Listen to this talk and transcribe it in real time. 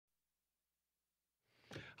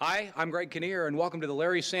Hi, I'm Greg Kinnear, and welcome to the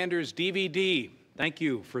Larry Sanders DVD. Thank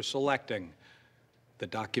you for selecting the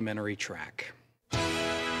documentary track.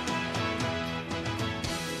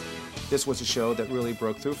 This was a show that really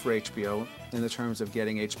broke through for HBO in the terms of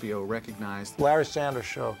getting HBO recognized. Larry Sanders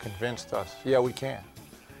Show convinced us, yeah, we can.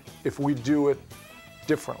 If we do it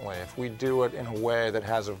differently, if we do it in a way that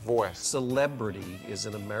has a voice. Celebrity is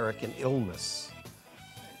an American illness.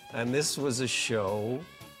 And this was a show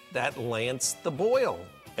that lanced the boil.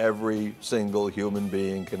 Every single human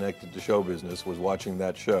being connected to show business was watching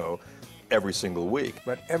that show every single week.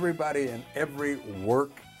 But everybody in every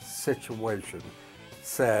work situation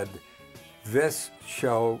said, this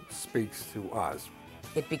show speaks to us.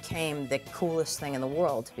 It became the coolest thing in the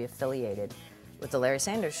world to be affiliated with the Larry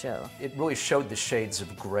Sanders Show. It really showed the shades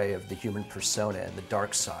of gray of the human persona and the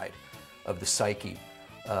dark side of the psyche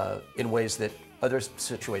in ways that other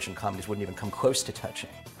situation comedies wouldn't even come close to touching.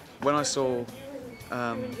 When I saw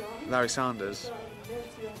Larry Sanders,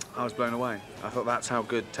 I was blown away. I thought that's how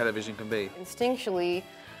good television can be. Instinctually,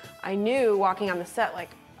 I knew walking on the set, like,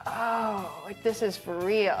 oh, like this is for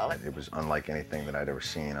real. It was unlike anything that I'd ever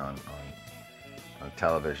seen on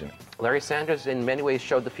television. Larry Sanders in many ways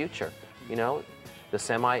showed the future, you know, the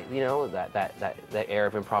that air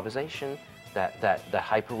of improvisation, the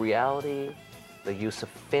hyper reality, the use of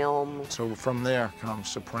film. So from there comes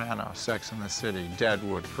Sopranos, Sex and the City,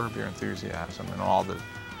 Deadwood, Curb Your Enthusiasm, and all that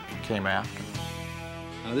came after.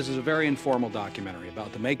 Now, this is a very informal documentary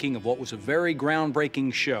about the making of what was a very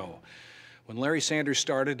groundbreaking show. When Larry Sanders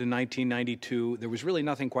started in 1992, there was really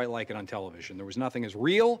nothing quite like it on television. There was nothing as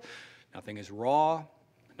real, nothing as raw,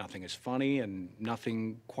 nothing as funny, and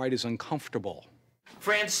nothing quite as uncomfortable.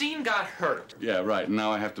 Francine got hurt. Yeah, right. And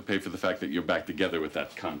now I have to pay for the fact that you're back together with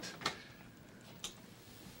that cunt.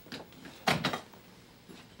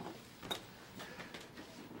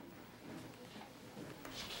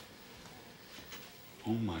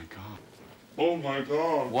 Oh, my God. Oh, my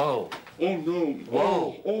God. Whoa. Oh, no.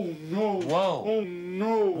 Whoa. Oh, no. Whoa. Oh,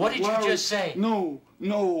 no. What did you just say? No,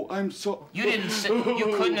 no, I'm so... You didn't say...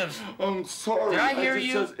 You couldn't have... I'm sorry. Did I hear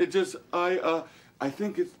you? I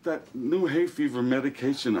think it's that new hay fever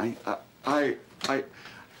medication. I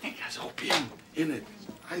think it has opium in it.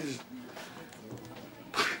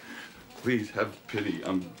 Please have pity.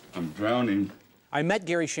 I'm drowning. I met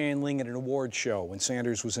Gary Shandling at an award show when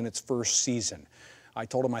Sanders was in its first season. I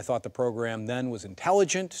told him I thought the program then was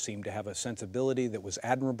intelligent, seemed to have a sensibility that was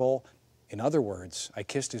admirable. In other words, I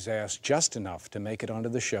kissed his ass just enough to make it onto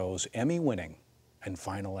the show's Emmy-winning and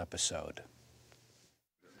final episode.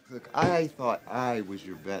 Look, I thought I was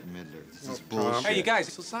your Bette Midler. This is bullshit. Hey, you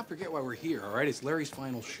guys, let's not forget why we're here, all right? It's Larry's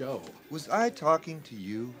final show. Was I talking to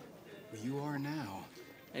you? Well, you are now.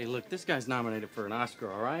 Hey, look, this guy's nominated for an Oscar,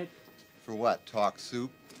 all right? For what, talk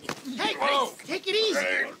soup? Hey, take it easy.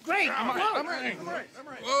 Great. I'm right.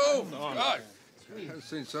 Whoa, God. I haven't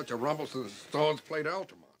seen such a rumble since the Stones played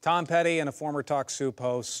Altamont. Tom Petty and a former Talk Soup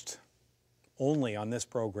host, only on this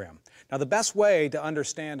program. Now, the best way to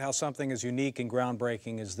understand how something as unique and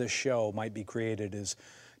groundbreaking as this show might be created is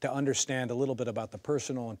to understand a little bit about the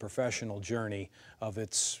personal and professional journey of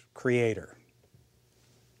its creator.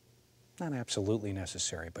 Not absolutely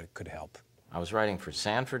necessary, but it could help. I was writing for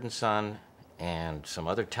Sanford & Son and some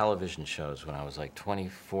other television shows when I was like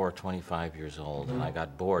 24, 25 years old, and I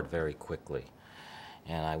got bored very quickly.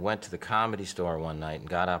 And I went to the Comedy Store one night and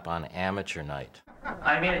got up on amateur night.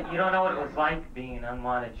 I mean, you don't know what it was like being an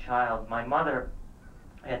unwanted child. My mother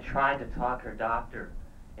had tried to talk her doctor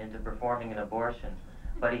into performing an abortion,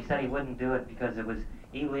 but he said he wouldn't do it because it was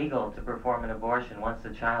illegal to perform an abortion once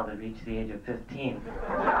the child had reached the age of 15.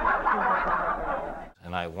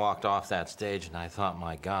 And I walked off that stage and I thought,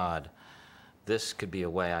 my God, this could be a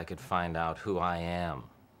way I could find out who I am.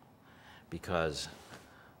 Because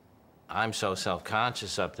I'm so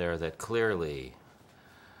self-conscious up there that clearly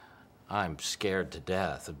I'm scared to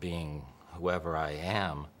death of being whoever I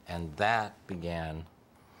am. And that began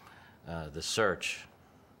the search.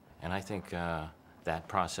 And I think that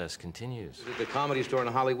process continues. At the Comedy Store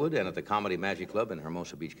in Hollywood and at the Comedy Magic Club in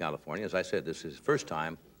Hermosa Beach, California. As I said, this is his first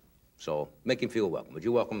time, so make him feel welcome. Would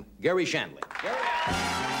you welcome Gary Shandling? Gary.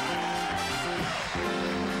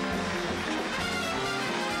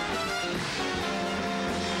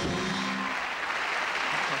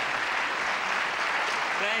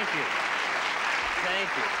 Thank you. Thank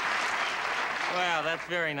you. Wow, that's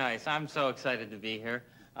very nice. I'm so excited to be here.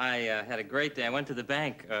 I had a great day. I went to the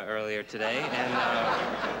bank earlier today, and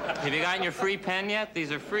have you gotten your free pen yet?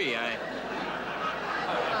 These are free.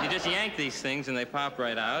 You just yank these things, and they pop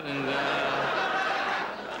right out, and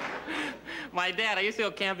My dad, I used to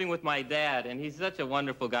go camping with my dad, and he's such a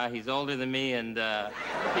wonderful guy. He's older than me, and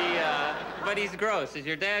but he's gross. Is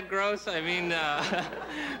your dad gross? I mean,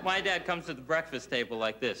 my dad comes to the breakfast table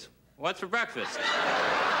like this. What's for breakfast?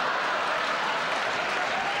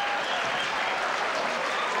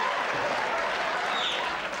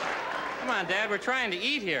 Come on, Dad, we're trying to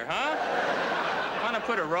eat here, huh? Want to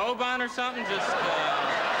put a robe on or something? Just,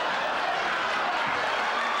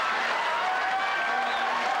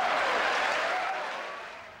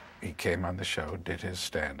 He came on the show, did his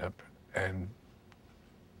stand-up, and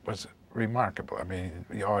was remarkable. I mean,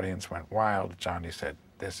 the audience went wild. Johnny said,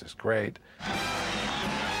 "This is great." That's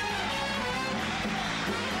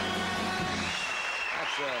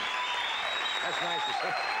nice to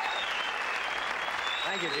see.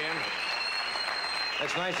 Thank you, Jim.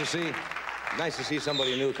 That's nice to see. Nice to see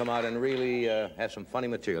somebody new come out and really have some funny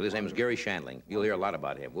material. His name is Gary Shandling. You'll hear a lot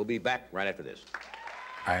about him. We'll be back right after this.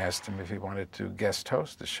 I asked him if he wanted to guest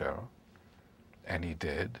host the show, and he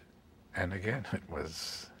did. And again, it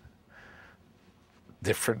was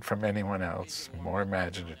different from anyone else, more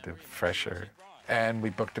imaginative, fresher. And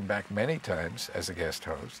we booked him back many times as a guest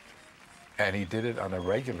host, and he did it on a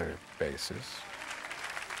regular basis.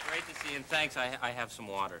 Great to see you, and thanks. I have some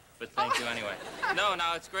water, but thank you anyway. No,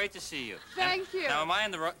 it's great to see you. Thank you. Now, am I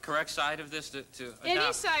on the correct side of this?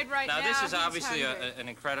 Any side right now. Now, this is he's obviously an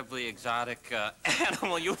incredibly exotic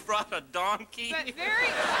animal. You brought a donkey. But very...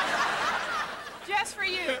 just for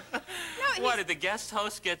you. No, what, did the guest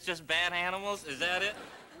host get just bad animals? Is that it?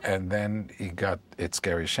 And then he got It's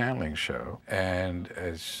Gary Shandling Show, and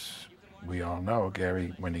as we all know,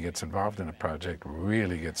 Gary, when he gets involved in a project,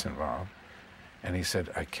 really gets involved. And he said,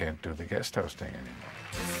 "I can't do the guest hosting anymore."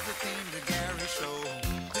 This is the theme to Gary Show.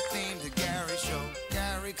 The theme to Gary Show.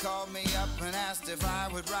 Gary called me up and asked if I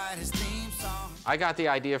would write his theme song. I got the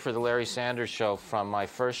idea for the Larry Sanders Show from my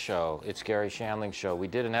first show, It's Gary Shandling Show. We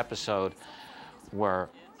did an episode where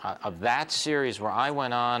of that series where I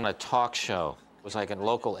went on a talk show. It was like a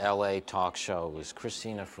local LA talk show. It was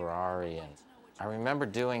Christina Ferrari, and I remember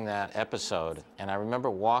doing that episode, and I remember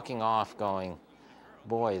walking off going,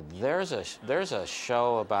 boy, there's a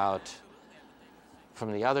show about,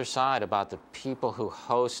 from the other side, about the people who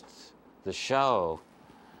host the show.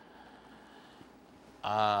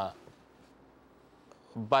 But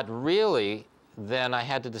really, then I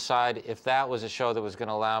had to decide if that was a show that was going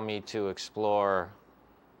to allow me to explore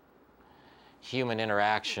human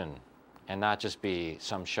interaction and not just be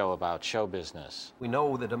some show about show business. We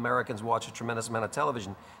know that Americans watch a tremendous amount of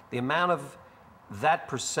television. The amount of that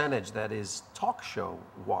percentage that is talk show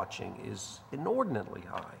watching is inordinately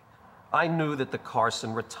high. I knew that the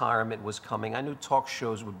Carson retirement was coming. I knew talk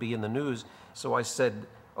shows would be in the news. So I said,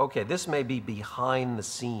 okay, this may be behind the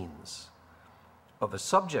scenes of a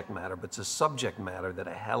subject matter, but it's a subject matter that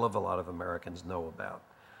a hell of a lot of Americans know about.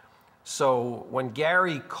 So when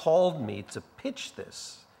Gary called me to pitch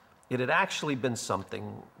this, it had actually been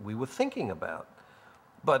something we were thinking about.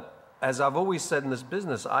 But as I've always said in this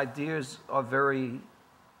business, ideas are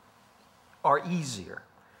easier.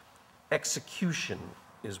 Execution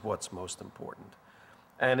is what's most important.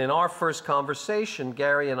 And in our first conversation,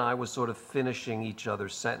 Gary and I was sort of finishing each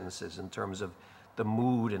other's sentences in terms of the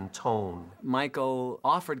mood and tone. Michael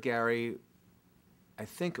offered Gary, I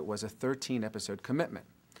think it was a 13-episode commitment,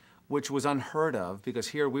 which was unheard of because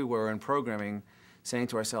here we were in programming saying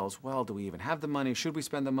to ourselves, well, do we even have the money? Should we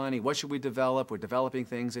spend the money? What should we develop? We're developing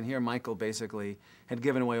things. And here Michael basically had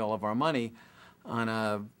given away all of our money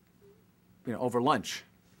on over lunch.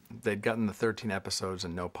 They'd gotten the 13 episodes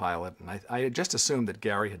and no pilot, and I had just assumed that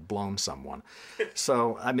Gary had blown someone.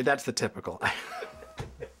 So, I mean, that's the typical.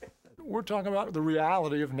 We're talking about the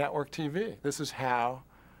reality of network TV. This is how,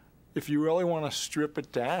 if you really want to strip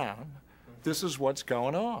it down, this is what's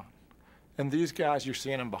going on. And these guys, you're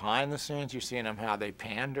seeing them behind the scenes, you're seeing them how they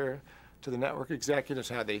pander to the network executives,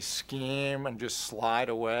 how they scheme and just slide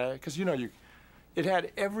away. Because, it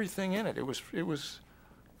had everything in it.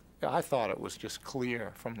 I thought it was just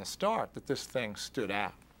clear from the start that this thing stood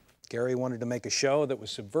out. Gary wanted to make a show that was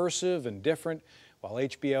subversive and different, while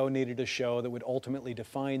HBO needed a show that would ultimately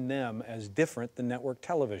define them as different than network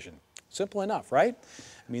television. Simple enough, right?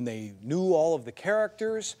 I mean, they knew all of the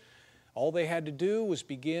characters. All they had to do was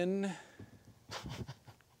begin...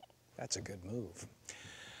 That's a good move.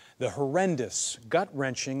 The horrendous,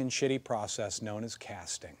 gut-wrenching, and shitty process known as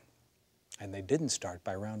casting. And they didn't start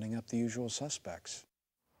by rounding up the usual suspects.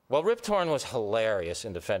 Well, Rip Torn was hilarious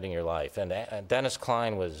in Defending Your Life, and Dennis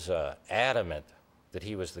Klein was adamant that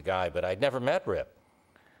he was the guy, but I'd never met Rip.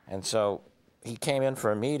 And so he came in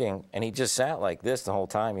for a meeting, and he just sat like this the whole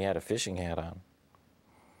time. He had a fishing hat on.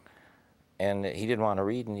 And he didn't want to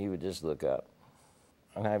read, and he would just look up.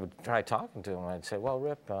 And I would try talking to him. I'd say, well,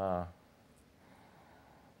 Rip,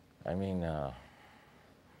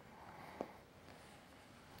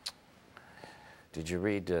 did you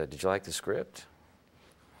read, did you like the script?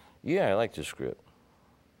 Yeah, I liked the script.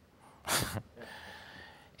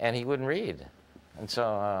 And he wouldn't read. And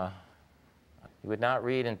so he would not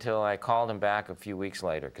read until I called him back a few weeks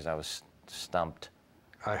later because I was stumped.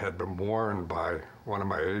 I had been warned by one of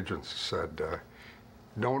my agents who said,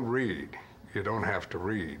 don't read. You don't have to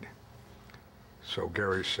read. So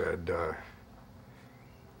Gary said,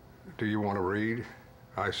 do you want to read?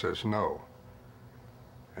 I says, no.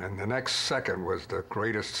 And the next second was the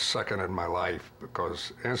greatest second in my life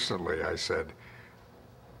because instantly I said,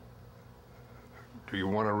 do you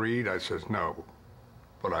want to read? I says, no,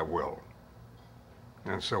 but I will.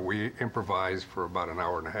 And so we improvised for about an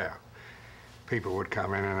hour and a half. People would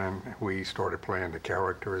come in and then we started playing the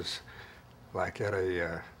characters like at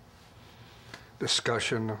a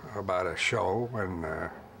discussion about a show, and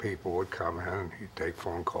people would come in, he'd take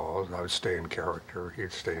phone calls, I would stay in character,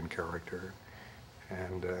 he'd stay in character,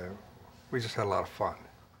 and we just had a lot of fun.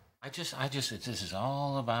 This is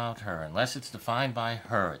all about her, unless it's defined by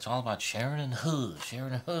her. It's all about Sharon and who,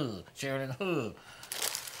 Sharon and who, Sharon and who.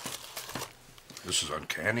 This is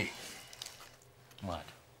uncanny. What?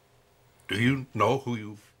 Do you know who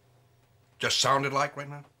you just sounded like right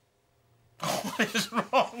now? What is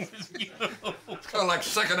wrong with you? It's kind of like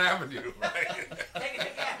Second Avenue, right?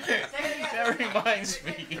 That reminds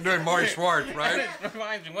me. You're doing Marty Schwartz, right? That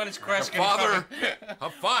reminds me. When is Kreskin The father coming?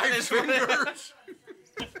 of five fingers.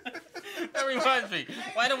 That reminds me.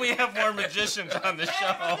 Why don't we have more magicians on the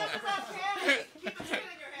show?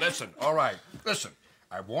 Listen, all right. Listen,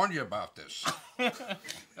 I warned you about this.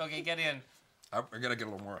 Okay, get in. I'm gonna get a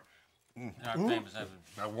little more. Famous.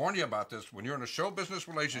 I warn you about this. When you're in a show business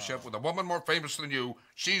relationship with a woman more famous than you,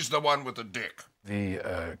 she's the one with the dick.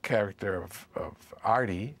 The character of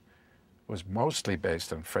Artie was mostly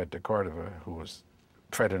based on Fred de Cordova, who was,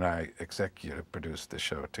 Fred and I executive produced the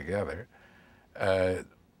show together.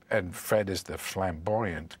 And Fred is the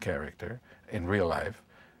flamboyant character in real life.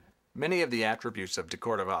 Many of the attributes of de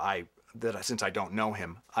Cordova, since I don't know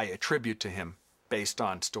him, I attribute to him based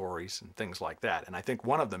on stories and things like that. And I think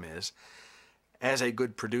one of them is, as a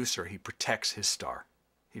good producer, he protects his star.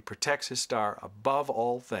 He protects his star above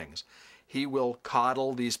all things. He will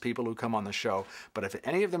coddle these people who come on the show, but if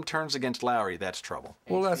any of them turns against Larry, that's trouble.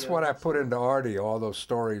 Well, that's what I put into Artie, all those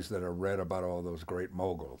stories that are read about all those great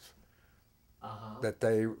moguls. That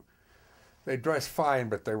they dressed fine,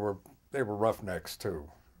 but they were roughnecks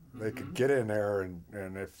too. They could get in there,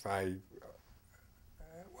 and if I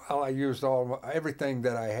used everything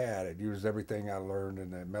that I had. I used everything I learned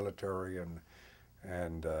in the military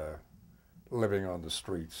and living on the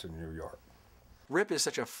streets in New York. Rip is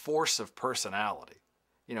such a force of personality.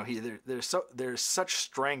 You know, there's such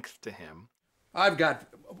strength to him. I've got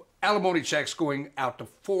alimony checks going out to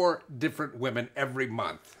 4 different women every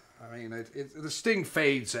month. I mean, the sting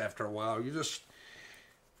fades after a while. You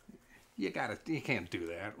can't do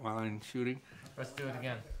that while I'm shooting. Let's do it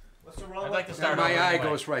again. What's the wrong I'd like to with start My over eye anyway.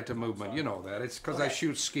 goes right to movement. You know that. It's because I Okay.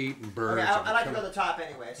 shoot skeet and birds. Okay, I like to and- go to the top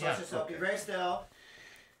anyway, so let's just be very still.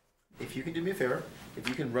 If you can do me a favor, if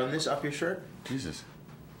you can run this up your shirt. Jesus.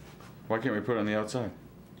 Why can't we put it on the outside?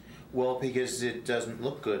 Well, because it doesn't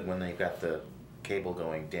look good when they've got the cable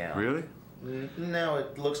going down. Really? No,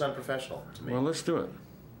 it looks unprofessional to me. Well, let's do it.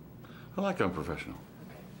 I like unprofessional.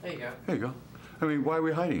 There you go. There you go. I mean, why are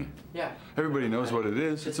we hiding it? Yeah. Everybody knows what it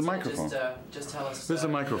is. It's a microphone. Just tell us. This is a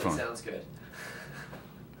microphone. That sounds good.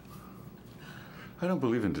 I don't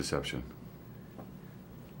believe in deception.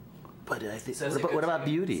 But I think. Says What about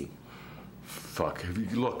beauty? Fuck.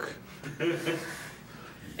 Look.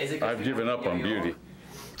 Is it I've given up on beauty.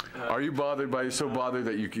 Are you bothered so bothered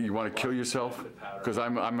that you want to kill yourself? Because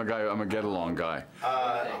I'm a guy. I'm a get-along guy.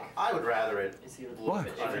 I would rather it. What?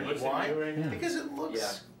 Why? Because it looks.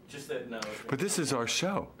 Yeah. Just that no. But this is our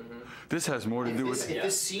show. This has more to do with. If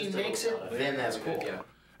this scene makes it, then that's cool.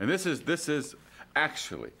 And this is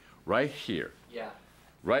actually right here. Yeah.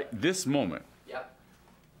 Right this moment. Yep.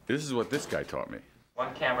 This is what this guy taught me.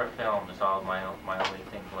 One camera film is all my only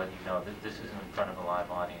thing to let you know that this isn't in front of a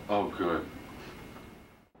live audience. Oh, good.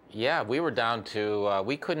 Yeah, we were down to,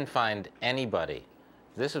 we couldn't find anybody.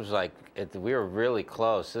 This was like, we were really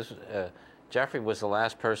close. Jeffrey was the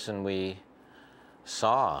last person we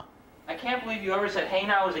saw. I can't believe you ever said, "Hey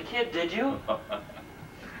now" as a kid, did you?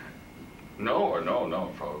 No,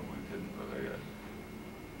 probably didn't.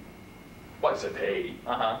 Well, I said hey.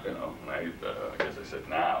 You know, and I guess I said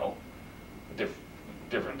now.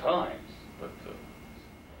 Different times, but.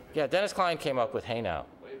 Yeah, Dennis Klein came up with Hey Now,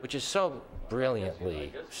 which is so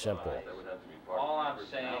brilliantly simple. All I'm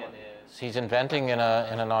saying is he's inventing in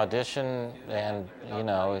an audition, and you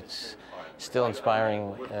know it's still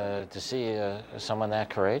inspiring to see someone that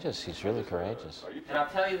courageous. He's really courageous. And I'll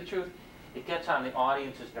tell you the truth, it gets on the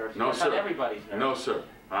audience's nerves. No, it gets sir. on everybody's nerves. No, sir.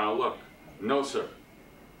 Look, no, sir.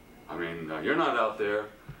 I mean, you're not out there,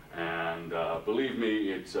 and believe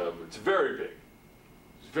me, it's very big.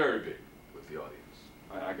 It's very big with the audience.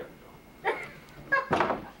 I got to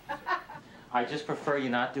go. I just prefer you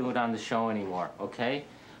not do it on the show anymore, okay?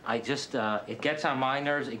 I just, it gets on my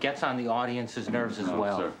nerves, it gets on the audience's nerves as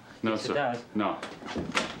well. Sir. No, Yes, sir. It does. No.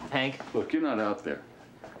 Hank? Look, you're not out there.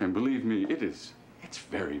 And believe me, it's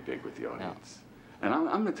very big with the audience. And I'm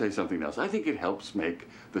going to tell you something else. I think it helps make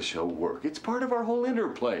the show work. It's part of our whole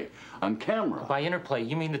interplay on camera. By interplay,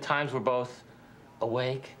 you mean the times we're both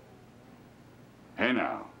awake? Hey,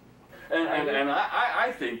 now. And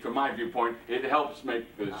I think, from my viewpoint, it helps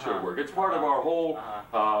make the show work. It's part of our whole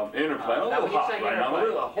interplay. A little hot right now.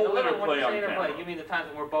 A whole interplay on camera. You mean the times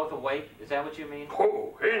when we're both awake? Is that what you mean?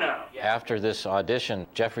 Oh, hey now. After this audition,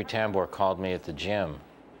 Jeffrey Tambor called me at the gym,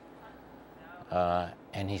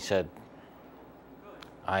 and he said,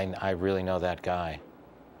 I really know that guy.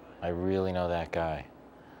 I really know that guy.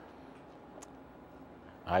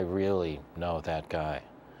 I really know that guy.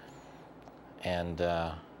 And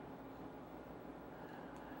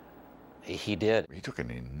he did. He took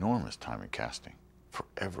an enormous time in casting,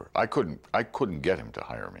 forever. I couldn't get him to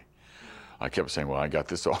hire me. I kept saying, well, I got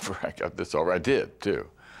this offer, I got this offer. I did, too.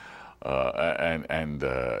 And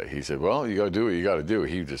he said, well, you got to do what you got to do.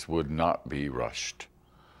 He just would not be rushed.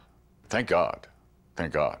 Thank God.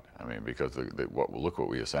 Thank God. I mean, because look what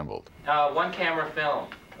we assembled. One camera film,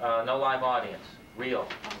 no live audience, real.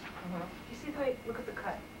 You see the way, look at the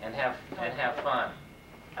cut. And have fun.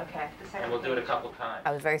 Okay. And we'll do it a couple times.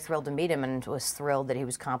 I was very thrilled to meet him and was thrilled that he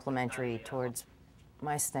was complimentary towards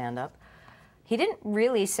my stand-up. He didn't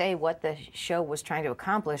really say what the show was trying to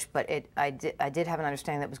accomplish, but I did have an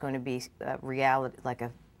understanding that it was going to be reality, like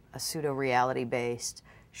a pseudo-reality based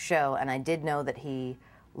show, and I did know that he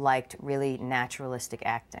liked really naturalistic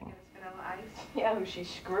acting. Yeah, who she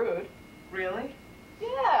screwed. Really?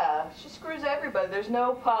 Yeah, she screws everybody. There's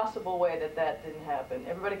no possible way that didn't happen.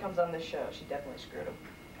 Everybody comes on this show. She definitely screwed him.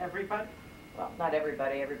 Everybody? Well, not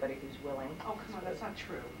everybody. Everybody who's willing. Oh, come on, that's not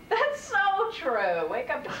true. That's so true. Wake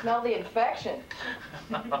up and smell the infection.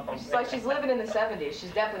 It's like she's living in the 70s. She's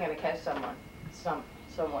definitely going to catch someone.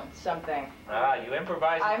 Something. You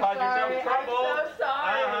improvised and I'm caused sorry. yourself trouble. I'm so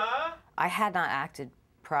sorry. I had not acted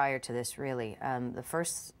prior to this, really. The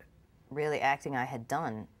first really acting I had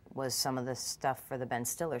done was some of the stuff for the Ben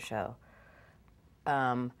Stiller show.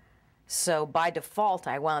 So by default,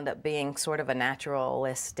 I wound up being sort of a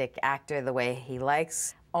naturalistic actor the way he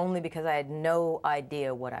likes, only because I had no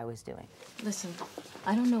idea what I was doing. Listen,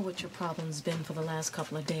 I don't know what your problem's been for the last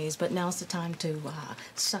couple of days, but now's the time to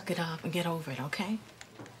suck it up and get over it, okay?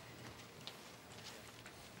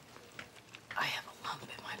 I have a lump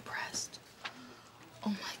in my breast. Oh,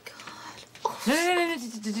 my God. Oh.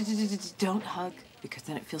 No, don't hug, because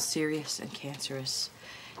then it feels serious and cancerous.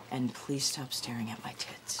 And please stop staring at my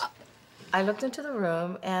tits. I looked into the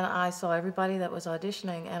room and I saw everybody that was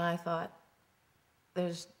auditioning and I thought,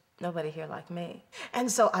 there's nobody here like me. And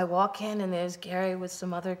so I walk in and there's Gary with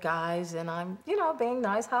some other guys and I'm, being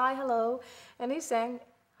nice, hi, hello. And he's saying,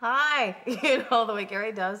 hi, the way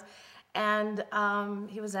Gary does. And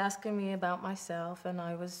he was asking me about myself and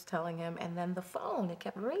I was telling him, and then the phone, it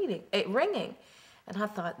kept ringing. And I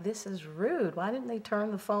thought, this is rude. Why didn't they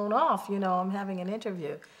turn the phone off? I'm having an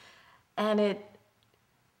interview. And it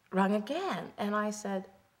rung again. And I said,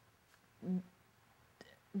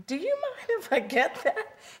 do you mind if I get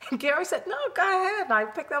that? And Gary said, no, go ahead. And I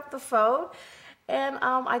picked up the phone and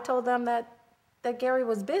I told them that Gary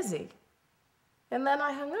was busy. And then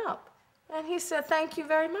I hung up. And he said, thank you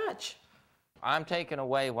very much. I'm taken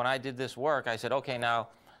away. When I did this work, I said, okay, now,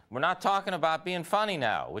 we're not talking about being funny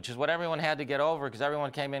now, which is what everyone had to get over because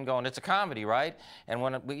everyone came in going, it's a comedy, right? And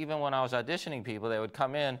even when I was auditioning people, they would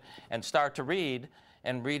come in and start to read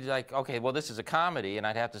like, okay, well, this is a comedy. And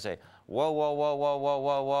I'd have to say, whoa, whoa, whoa, whoa, whoa,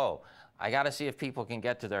 whoa, whoa. I got to see if people can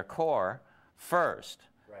get to their core first.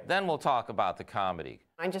 Right. Then we'll talk about the comedy.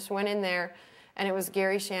 I just went in there, and it was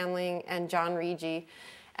Gary Shandling and John Rigi,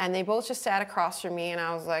 and they both just sat across from me, and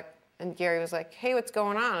I was like, and Gary was like, hey, what's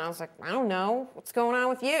going on? And I was like, I don't know. What's going on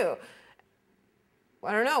with you?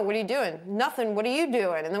 I don't know. What are you doing? Nothing. What are you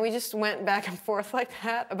doing? And then we just went back and forth like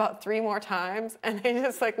that about 3 more times. And they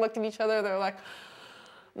just looked at each other. They're like,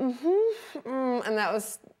 and that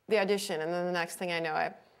was the audition. And then the next thing I know,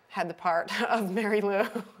 I had the part of Mary Lou.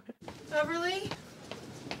 Beverly?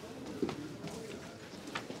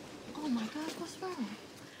 Oh my God, what's wrong?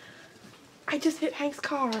 I just hit Hank's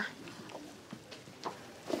car.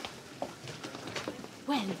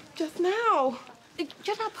 When? Just now.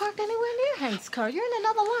 You're not parked anywhere near Hank's car. You're in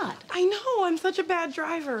another lot. I know, I'm such a bad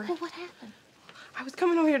driver. Well, what happened? I was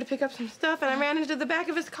coming over here to pick up some stuff and I ran into the back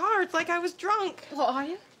of his car. It's like I was drunk. Well, are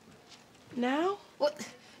you? Now? What?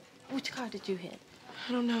 Which car did you hit?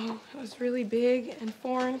 I don't know. It was really big and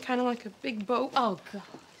foreign, kind of like a big boat. Oh, God.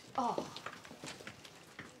 Oh.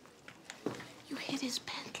 You hit his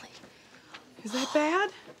Bentley. Is that bad?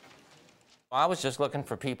 I was just looking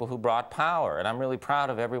for people who brought power, and I'm really proud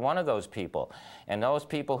of every one of those people. And those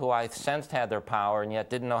people who I sensed had their power and yet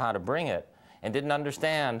didn't know how to bring it and didn't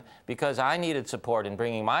understand, because I needed support in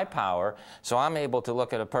bringing my power, so I'm able to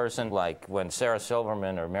look at a person like when Sarah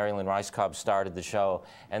Silverman or Mary Lynn Rice Cobb started the show,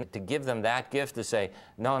 and to give them that gift to say,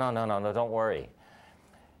 no, don't worry.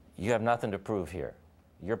 You have nothing to prove here.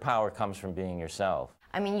 Your power comes from being yourself.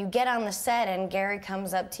 I mean, you get on the set and Gary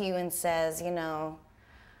comes up to you and says, you know,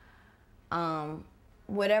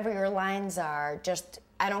 whatever your lines are, just,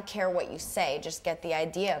 I don't care what you say, just get the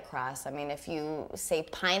idea across. I mean, if you say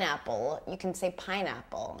pineapple, you can say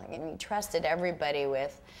pineapple. I mean, we trusted everybody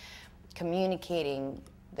with communicating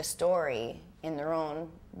the story in their own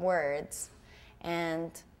words.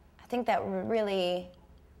 And I think that really,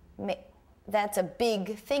 that's a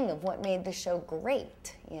big thing of what made the show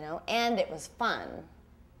great, you know, and it was fun.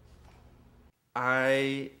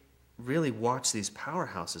 I really watched these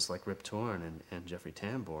powerhouses like Rip Torn and Jeffrey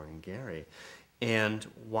Tambor and Gary, and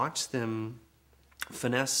watch them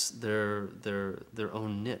finesse their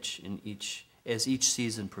own niche in as each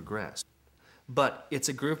season progressed. But it's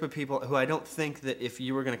a group of people who I don't think that if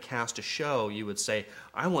you were going to cast a show, you would say,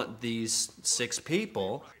 I want these 6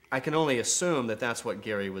 people. I can only assume that that's what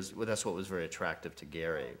that's what was very attractive to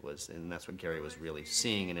Gary, and that's what Gary was really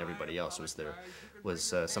seeing in everybody else,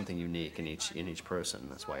 was something unique in each person.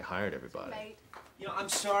 That's why he hired everybody. You know, I'm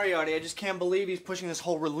sorry, Artie. I just can't believe he's pushing this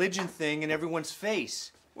whole religion thing in everyone's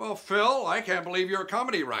face. Well, Phil, I can't believe you're a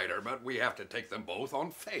comedy writer, but we have to take them both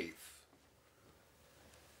on faith.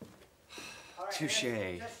 Touche.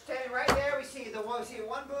 Just stand right there. We see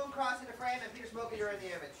one boom crossing the frame, and Peter Smokey, you're in the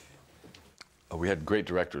image. We had great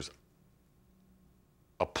directors.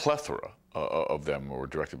 A plethora of them were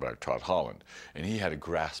directed by Todd Holland, and he had a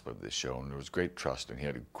grasp of this show, and there was great trust, and he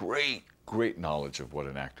had a great knowledge of what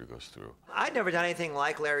an actor goes through. I'd never done anything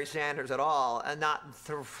like Larry Sanders at all, and not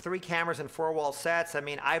 3 cameras and 4-wall sets. I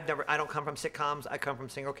mean, I don't come from sitcoms. I come from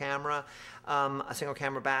single camera, a single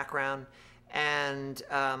camera background. And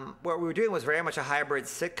what we were doing was very much a hybrid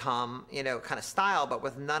sitcom, you know, kind of style, but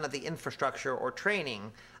with none of the infrastructure or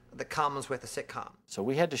training that comes with a sitcom. So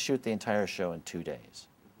we had to shoot the entire show in 2 days.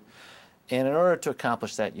 And in order to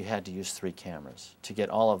accomplish that, you had to use 3 cameras to get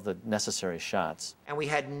all of the necessary shots. And we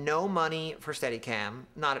had no money for Steadicam,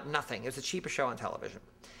 nothing. It was the cheapest show on television.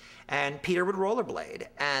 And Peter would rollerblade,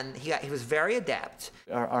 and he was very adept.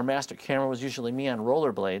 Our master camera was usually me on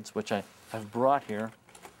rollerblades, which I've brought here.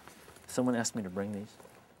 Someone asked me to bring these.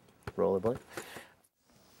 Rollerblade.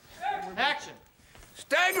 Action!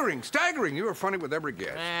 Staggering! You were funny with every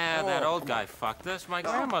guest. That old guy fucked us. My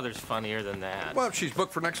grandmother's funnier than that. Well, she's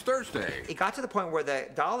booked for next Thursday. It got to the point where the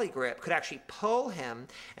dolly grip could actually pull him,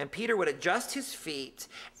 and Peter would adjust his feet,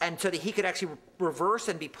 and so that he could actually reverse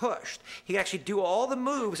and be pushed. He could actually do all the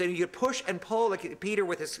moves, and you could push and pull like Peter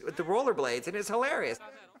with the rollerblades, and it's hilarious.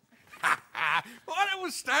 Well, it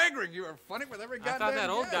was staggering. You were funny with every goddamn I thought that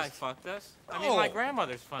old guest. guy fucked us. I mean, my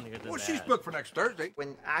grandmother's funnier than that. Well, she's booked for next Thursday.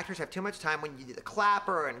 When actors have too much time, when you do the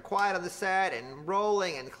clapper and quiet on the set and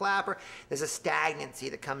rolling and clapper, there's a stagnancy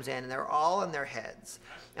that comes in, and they're all in their heads.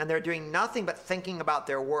 And they're doing nothing but thinking about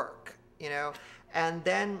their work, you know? And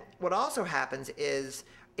then what also happens is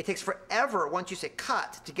it takes forever once you say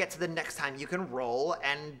cut to get to the next time you can roll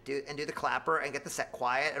and do the clapper and get the set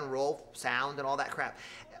quiet and roll sound and all that crap.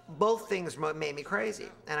 Both things made me crazy,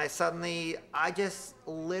 and I just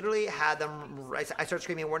literally had them. I started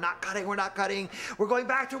screaming, "We're not cutting! We're not cutting! We're going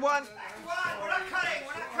back to one! Back to one! We're not cutting!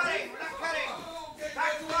 We're not cutting! We're not cutting!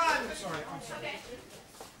 Back to one!" I'm sorry.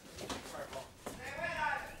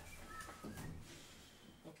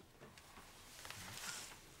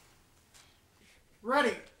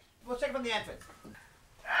 Ready. We'll check from the entrance.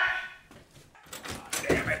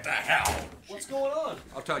 Damn it, the hell! What's going on?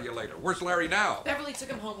 I'll tell you later. Where's Larry now? Beverly took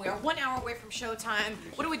him home. We are 1 hour away from showtime.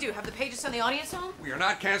 What do? Have the pages send the audience home? We are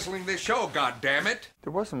not canceling this show, goddammit!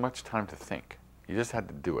 There wasn't much time to think. You just had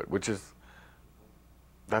to do it,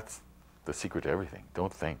 that's the secret to everything.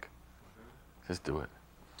 Don't think. Just do it.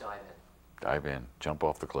 Dive Dive in, jump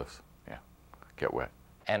off the cliffs, yeah, get wet.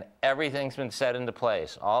 And everything's been set into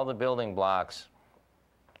place, all the building blocks.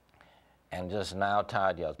 And just now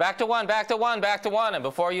Todd yells, back to one, back to one, back to one. And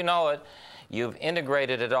before you know it, you've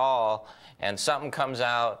integrated it all, and something comes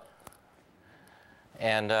out.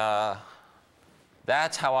 And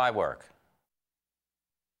that's how I work.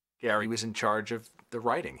 Gary was in charge of the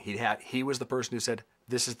writing. He was the person who said,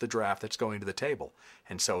 this is the draft that's going to the table.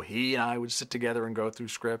 And so he and I would sit together and go through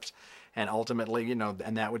scripts. And ultimately, you know,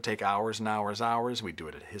 and that would take hours and hours, hours. We'd do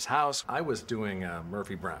it at his house. I was doing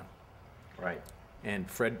Murphy Brown. Right. And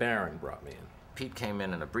Fred Barron brought me in. Pete came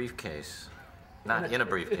in a briefcase, not in a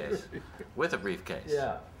briefcase, with a briefcase.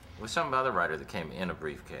 Yeah. With some other writer that came in a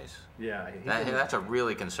briefcase. Yeah. That's a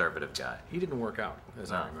really conservative guy. He didn't work out,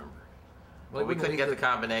 as I remember. Well, we couldn't get the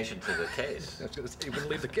combination to the case. I was going to say, he wouldn't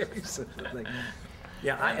leave the case.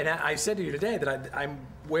 Yeah, I said to you today that I'm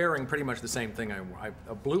wearing pretty much the same thing.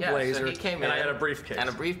 A blue blazer, so he came and in I had a briefcase. And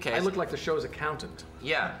a briefcase. I looked like the show's accountant.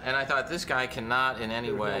 Yeah, and I thought, this guy cannot in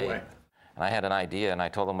any way. way. And I had an idea, and I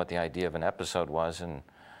told him what the idea of an episode was, and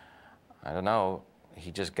I don't know,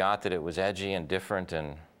 he just got that it was edgy and different,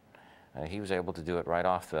 and he was able to do it right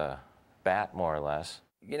off the bat, more or less.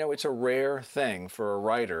 You know, it's a rare thing for a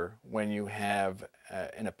writer when you have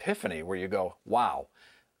an epiphany where you go, wow,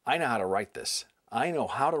 I know how to write this. I know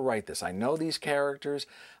how to write this. I know these characters.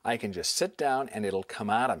 I can just sit down and it'll come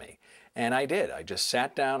out of me. And I did. I just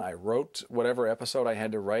sat down. I wrote whatever episode I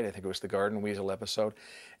had to write. I think it was the Garden Weasel episode.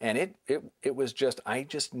 And it was just, I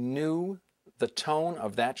just knew the tone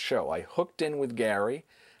of that show. I hooked in with Gary.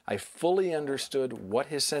 I fully understood what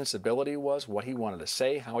his sensibility was, what he wanted to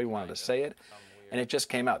say, how he wanted to say it. And it just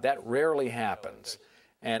came out. That rarely happens.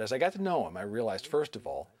 And as I got to know him, I realized, first of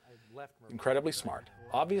all, incredibly smart,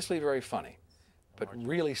 obviously very funny, but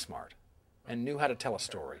really smart, and knew how to tell a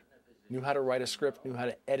story, knew how to write a script, knew how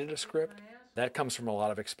to edit a script. That comes from a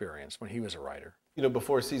lot of experience when he was a writer. You know,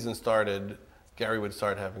 before season started, Gary would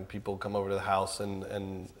start having people come over to the house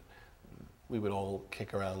and we would all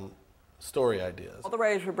kick around story ideas. All the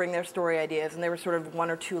writers would bring their story ideas, and they were sort of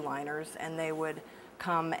one or two liners, and they would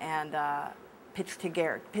come and pitch to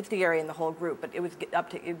Gary and the whole group. But it was up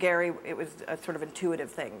to Gary. It was a sort of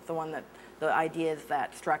intuitive thing, the ideas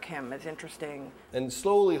that struck him as interesting. And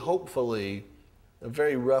slowly, hopefully, a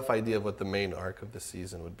very rough idea of what the main arc of the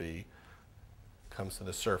season would be comes to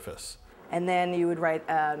the surface. And then you would write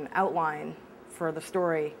an outline for the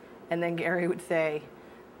story, and then Gary would say,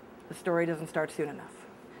 the story doesn't start soon enough.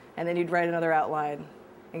 And then you'd write another outline,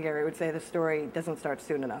 and Gary would say, the story doesn't start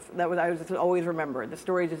soon enough. I was always remember, the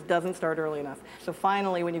story just doesn't start early enough. So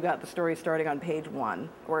finally, when you got the story starting on page 1,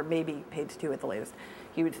 or maybe page 2 at the latest,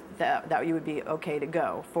 you would be okay to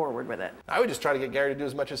go forward with it. I would just try to get Gary to do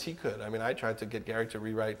as much as he could. I mean, I tried to get Gary to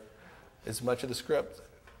rewrite as much of the script.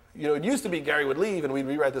 You know, it used to be Gary would leave and we'd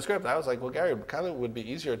rewrite the script. I was like, well, Gary, it kind of would be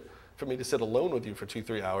easier for me to sit alone with you for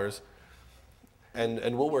 2-3 hours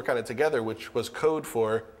and we'll work on it together, which was code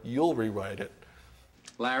for you'll rewrite it.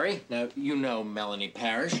 Larry, now you know Melanie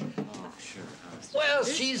Parrish. Oh, sure. Well,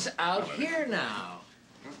 she's out here now.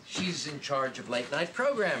 She's in charge of late-night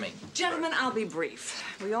programming. Gentlemen, I'll be brief.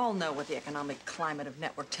 We all know what the economic climate of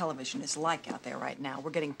network television is like out there right now.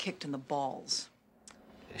 We're getting kicked in the balls.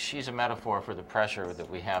 She's a metaphor for the pressure that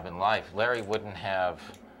we have in life. Larry wouldn't have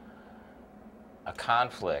a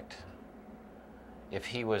conflict if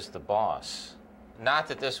he was the boss. Not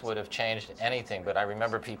that this would have changed anything, but I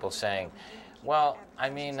remember people saying, well, I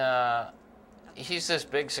mean, he's this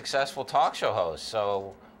big, successful talk show host,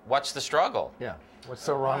 so what's the struggle? Yeah. What's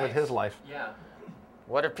so wrong with his life? Yeah.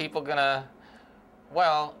 What are people gonna...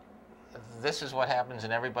 Well, this is what happens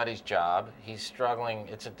in everybody's job. He's struggling.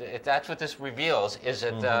 That's what this reveals, is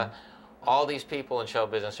that all these people in show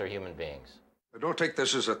business are human beings. I don't take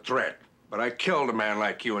this as a threat, but I killed a man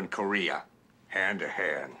like you in Korea, hand to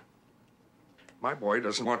hand. My boy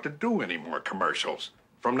doesn't want to do any more commercials.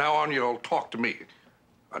 From now on, you'll talk to me.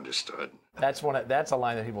 Understood? That's a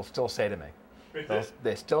line that people still say to me.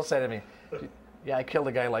 They still say to me, yeah, I killed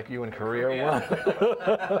a guy like you in Korea.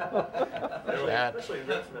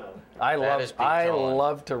 I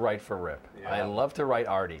love to write for Rip. Yeah. I love to write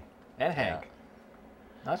Artie and Hank.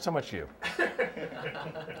 Not so much you.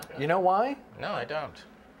 You know why? No, I don't.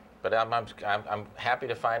 But I'm happy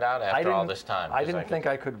to find out after all this time. I didn't think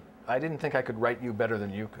I could write you better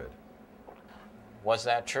than you could. Was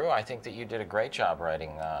that true? I think that you did a great job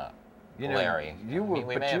writing Larry. We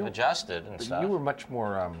may have adjusted and stuff. You were much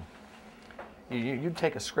more. You'd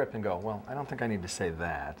take a script and go, well, I don't think I need to say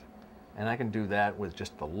that, and I can do that with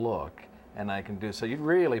just the look, and I can do so. You'd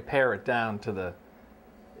really pare it down to the.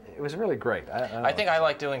 it was really great. I think I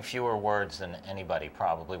like doing fewer words than anybody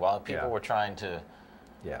probably. While people were trying to,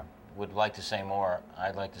 would like to say more,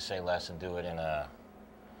 I'd like to say less and do it in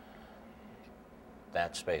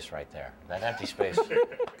that space right there, that empty space. God,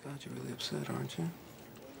 you're really upset, aren't you?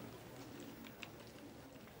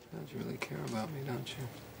 God, you really care about me, don't you?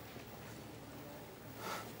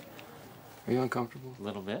 Are you uncomfortable? A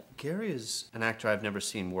little bit. Gary is an actor I've never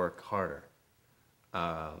seen work harder.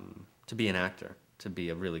 To be an actor, to be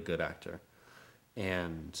a really good actor,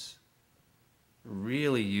 and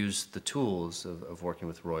really use the tools of working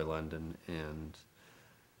with Roy London, and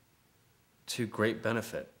to great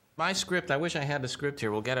benefit. My script, I wish I had the script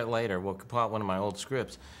here. We'll get it later. We'll pull out one of my old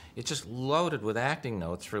scripts. It's just loaded with acting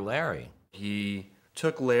notes for Larry. He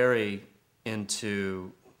took Larry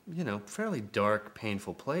into, you know, fairly dark,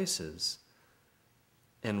 painful places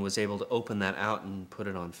and was able to open that out and put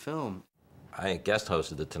it on film. I guest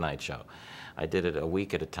hosted The Tonight Show. I did it a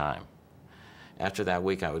week at a time. After that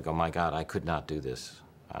week, I would go, my God, I could not do this.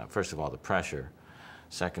 First of all, the pressure.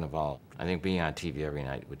 Second of all, I think being on TV every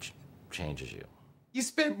night, which changes you. You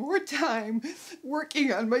spent more time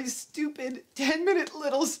working on my stupid 10-minute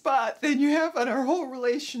little spot than you have on our whole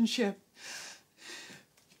relationship.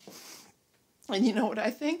 And you know what I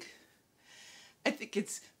think? I think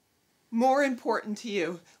it's more important to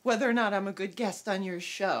you whether or not I'm a good guest on your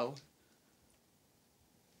show.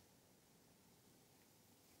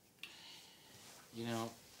 You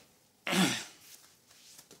know, I'm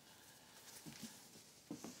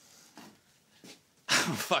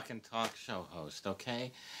a fucking talk show host,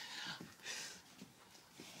 okay?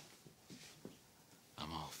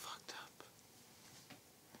 I'm all fucked up.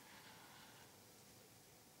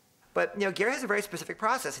 But, you know, Gary has a very specific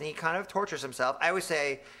process, and he kind of tortures himself. I always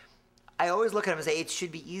look at him and say, it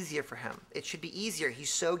should be easier for him. It should be easier.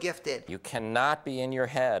 He's so gifted. You cannot be in your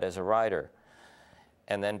head as a writer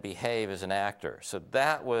and then behave as an actor. So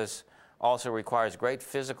that also requires great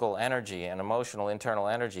physical energy and emotional internal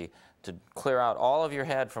energy to clear out all of your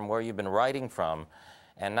head from where you've been writing from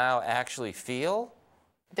and now actually feel.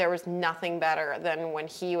 There was nothing better than when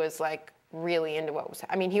he was like really into what was,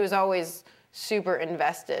 I mean, he was always super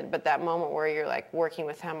invested, but that moment where you're like working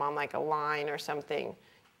with him on like a line or something,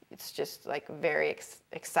 it's just like very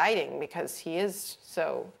exciting because he is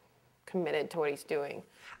so committed to what he's doing.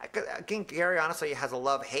 I think Gary honestly has a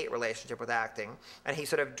love-hate relationship with acting, and he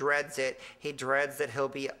sort of dreads it. He dreads that he'll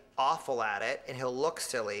be awful at it, and he'll look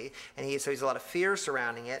silly, and so he's a lot of fear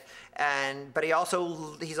surrounding it. But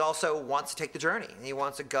he's also wants to take the journey. And he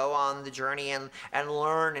wants to go on the journey and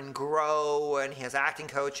learn and grow. And he has acting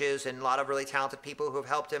coaches and a lot of really talented people who have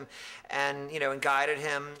helped him, and and guided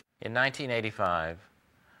him. In 1985.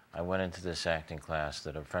 I went into this acting class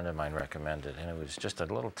that a friend of mine recommended, and it was just a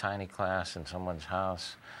little tiny class in someone's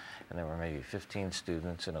house, and there were maybe 15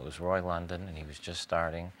 students, and it was Roy London, and he was just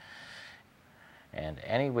starting. And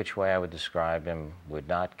any which way I would describe him would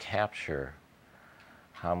not capture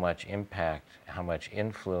how much impact, how much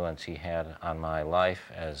influence he had on my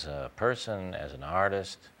life as a person, as an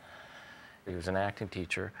artist. He was an acting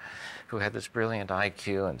teacher who had this brilliant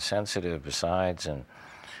IQ and sensitive besides, and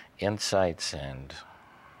insights and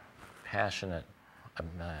passionate,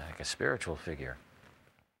 like a spiritual figure.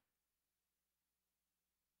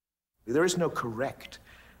 There is no correct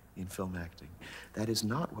in film acting. That is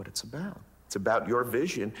not what it's about. It's about your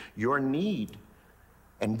vision, your need,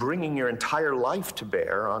 and bringing your entire life to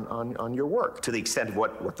bear on your work. To the extent of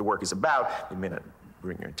what the work is about, you may not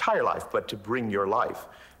bring your entire life, but to bring your life.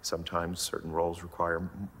 Sometimes certain roles require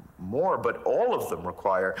more, but all of them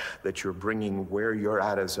require that you're bringing where you're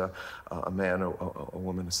at as a man, a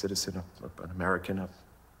woman, a citizen, an American, a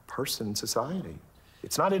person in society.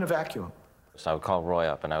 It's not in a vacuum. So I would call Roy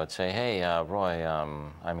up and I would say, hey, Roy,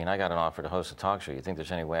 I mean, I got an offer to host a talk show. You think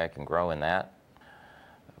there's any way I can grow in that?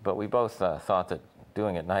 But we both thought that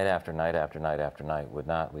doing it night after night after night after night would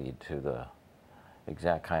not lead to the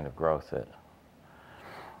exact kind of growth that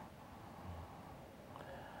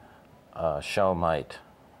a show might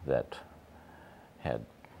that had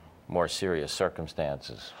more serious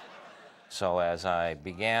circumstances. So as I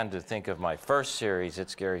began to think of my first series,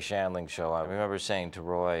 It's Garry Shandling Show, I remember saying to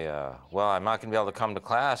Roy, well, I'm not going to be able to come to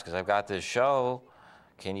class because I've got this show.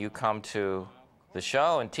 Can you come to the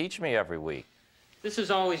show and teach me every week? This has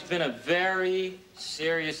always been a very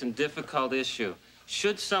serious and difficult issue.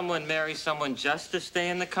 Should someone marry someone just to stay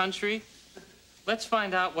in the country? Let's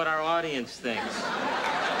find out what our audience thinks.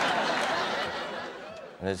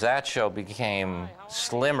 And as that show became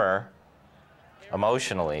slimmer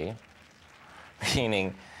emotionally,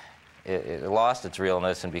 meaning it lost its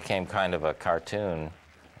realness and became kind of a cartoon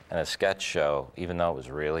and a sketch show, even though it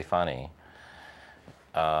was really funny,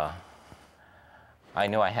 I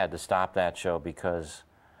knew I had to stop that show because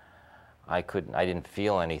I didn't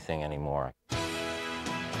feel anything anymore.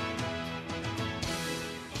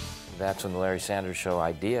 That's when the Larry Sanders Show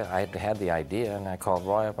I had the idea, and I called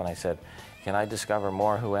Roy up and I said, can I discover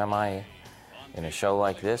more who am I in a show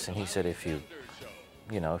like this? And he said, if you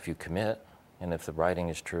commit, and if the writing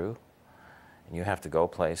is true, and you have to go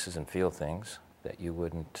places and feel things that you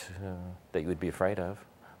would be afraid of,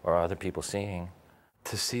 or other people seeing.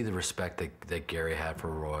 To see the respect that Gary had for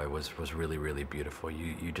Roy was really, really beautiful.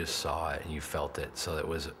 You just saw it and you felt it, so it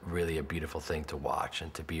was really a beautiful thing to watch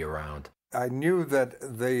and to be around. I knew that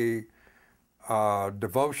the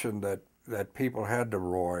devotion that people had to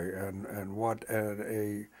Roy and what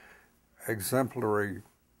a exemplary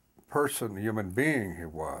person, human being he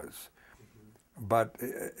was. But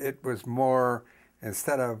it was more,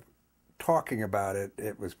 instead of talking about it,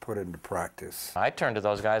 it was put into practice. I turned to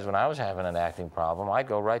those guys when I was having an acting problem. I'd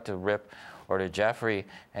go right to Rip or to Jeffrey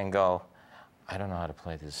and go, I don't know how to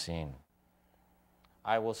play this scene.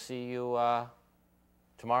 I will see you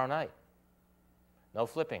tomorrow night. No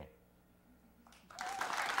flipping.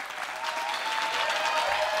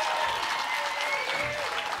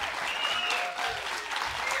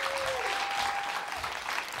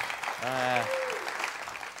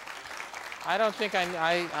 I don't think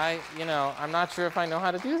I'm not sure if I know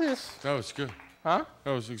how to do this. That was good. Huh?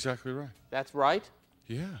 That was exactly right. That's right?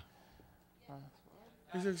 Yeah.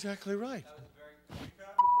 He's exactly right.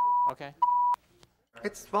 Okay.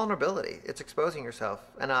 It's vulnerability. It's exposing yourself.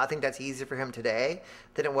 And I think that's easier for him today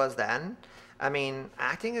than it was then. I mean,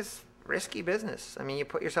 acting is risky business. I mean, you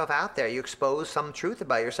put yourself out there, you expose some truth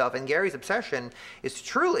about yourself, and Gary's obsession is to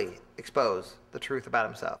truly expose the truth about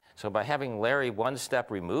himself. So by having Larry one step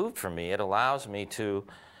removed from me, it allows me to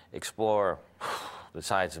explore the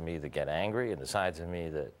sides of me that get angry and the sides of me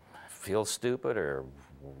that feel stupid or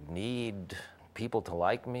need people to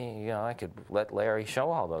like me. You know, I could let Larry show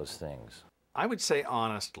all those things. I would say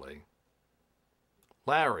honestly,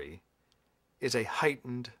 Larry is a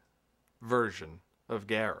heightened version of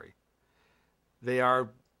Gary. They are,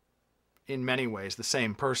 in many ways, the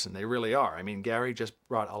same person. They really are. I mean, Gary just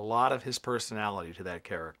brought a lot of his personality to that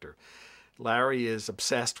character. Larry is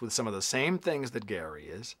obsessed with some of the same things that Gary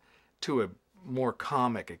is, to a more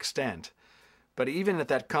comic extent. But even at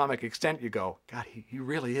that comic extent, you go, God, he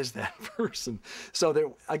really is that person. So there,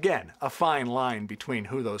 again, a fine line between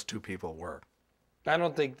who those two people were. I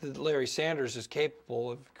don't think that Larry Sanders is capable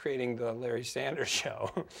of creating the Larry Sanders Show.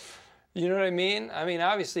 You know what I mean? I mean,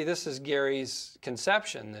 obviously, this is Gary's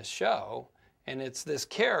conception, this show, and it's this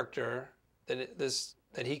character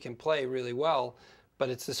that he can play really well, but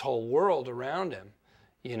it's this whole world around him,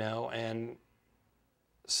 you know, and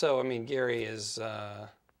so, I mean, Gary is,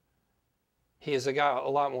 he has got a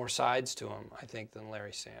lot more sides to him, I think, than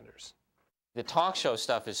Larry Sanders. The talk show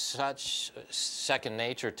stuff is such second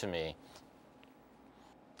nature to me.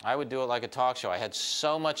 I would do it like a talk show. I had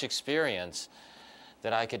so much experience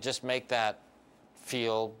that I could just make that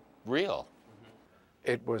feel real.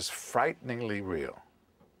 It was frighteningly real.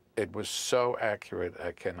 It was so accurate,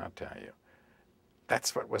 I cannot tell you.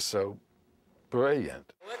 That's what was so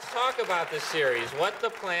brilliant. Let's talk about this series. What's the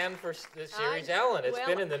plan for this series, Ellen? It's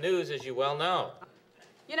been in the news, as you well know.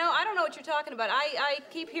 You know, I don't know what you're talking about. I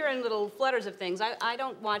keep hearing little flutters of things. I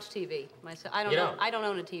don't watch TV myself. I don't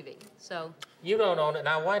own a TV, so. You don't own it.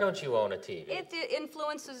 Now, why don't you own a TV? It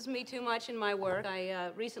influences me too much in my work.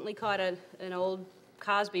 I recently caught an old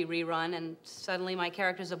Cosby rerun, and suddenly my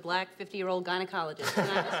character's a black 50-year-old gynecologist.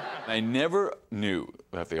 And I never knew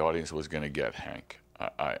that the audience was going to get Hank.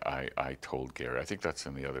 I told Gary, I think that's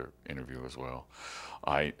in the other interview as well.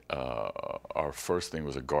 Our first thing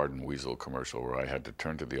was a Garden Weasel commercial where I had to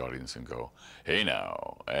turn to the audience and go, hey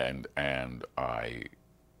now, and I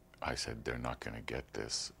said, they're not going to get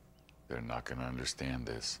this. They're not going to understand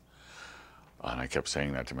this. And I kept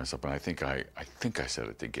saying that to myself, and I think I said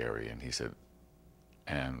it to Gary, and he said,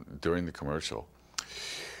 and during the commercial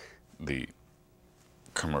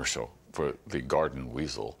for the Garden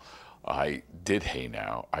Weasel, I did Hey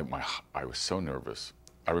Now. I was so nervous.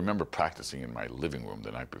 I remember practicing in my living room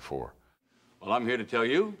the night before. Well, I'm here to tell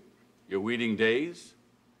you, your weeding days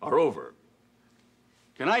are over.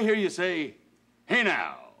 Can I hear you say, hey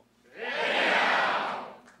now? Hey now!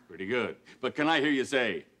 Pretty good. But can I hear you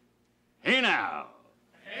say, hey now?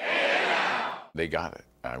 Hey now! They got it.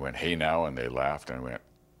 I went, hey now, and they laughed, and I went,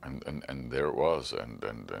 and there it was,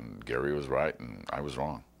 and Gary was right, and I was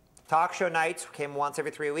wrong. Talk show nights came once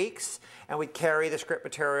every 3 weeks, and we'd carry the script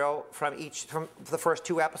material from the first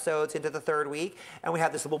 2 episodes into the 3rd week, and we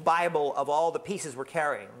had this little Bible of all the pieces we're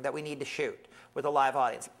carrying that we need to shoot. with a live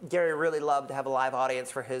audience. Gary really loved to have a live audience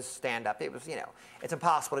for his stand-up. It was, you know, it's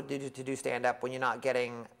impossible to do stand-up when you're not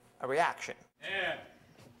getting a reaction. And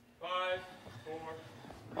 5, 4,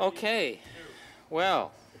 3, Okay, 2.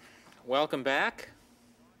 well, welcome back.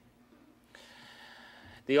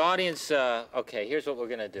 The audience, okay, here's what we're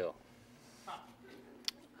gonna do.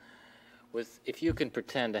 If you can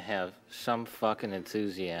pretend to have some fucking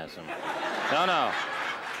enthusiasm. No.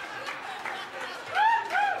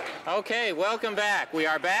 Okay, welcome back. We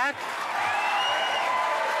are back.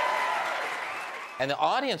 And the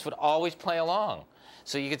audience would always play along.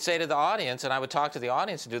 So you could say to the audience, and I would talk to the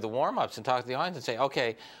audience and do the warm-ups and talk to the audience and say,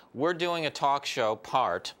 okay, we're doing a talk show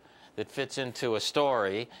part that fits into a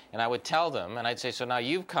story, and I would tell them, and I'd say, so now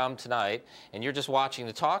you've come tonight, and you're just watching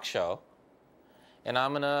the talk show, and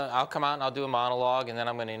I'll come out and I'll do a monologue, and then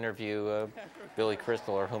I'm gonna interview Billy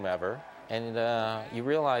Crystal or whomever. And you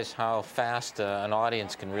realize how fast an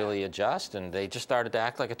audience can really adjust, and they just started to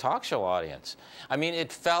act like a talk show audience. I mean,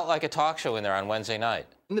 it felt like a talk show in there on Wednesday night.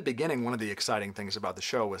 In the beginning, one of the exciting things about the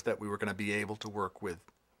show was that we were going to be able to work with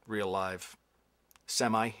real live,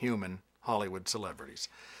 semi-human Hollywood celebrities.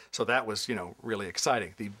 So that was, you know, really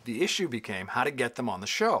exciting. The issue became how to get them on the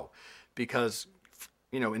show, because,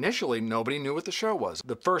 you know, initially nobody knew what the show was.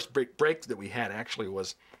 The first break that we had actually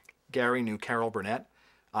was Gary knew Carol Burnett.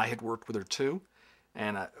 I had worked with her too,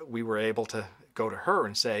 and we were able to go to her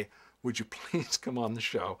and say, would you please come on the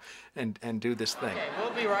show and do this thing? Okay,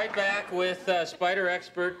 we'll be right back with spider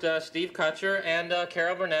expert Steve Kutcher and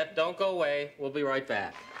Carol Burnett. Don't go away. We'll be right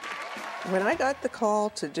back. When I got the call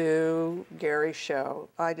to do Gary's show,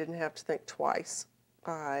 I didn't have to think twice.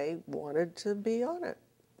 I wanted to be on it.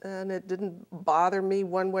 And it didn't bother me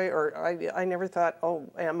one way, or I never thought, oh,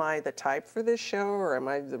 am I the type for this show, or am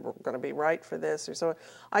I going to be right for this, or so.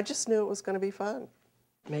 I just knew it was going to be fun.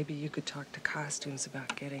 Maybe you could talk to costumes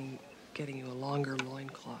about getting you a longer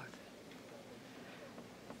loincloth.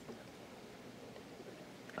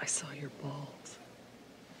 I saw your balls.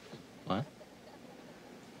 What?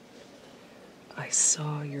 I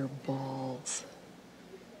saw your balls.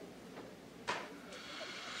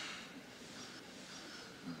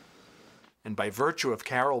 And by virtue of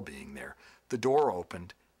Carol being there, the door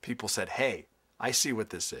opened. People said, hey, I see what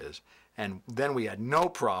this is. And then we had no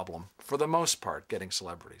problem, for the most part, getting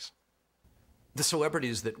celebrities. The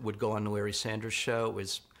celebrities that would go on the Larry Sanders Show,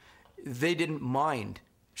 they didn't mind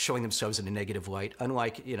showing themselves in a negative light.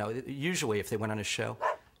 Unlike, you know, usually if they went on a show,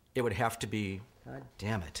 it would have to be, God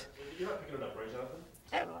damn it. You're not picking it up, right, Jonathan?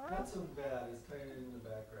 Not so bad. It's playing it in the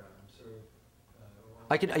background. I'm sort of.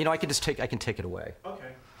 I can take it away.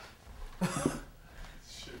 Okay.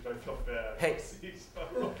 Shoot, I felt bad. Hey.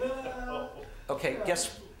 Okay,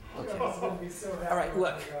 guess. Okay. All right,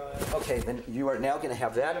 look. Okay, then you are now going to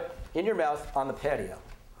have that in your mouth on the patio.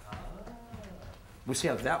 We'll see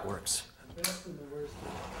how that works.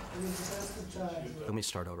 Let me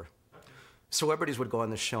start over. Celebrities would go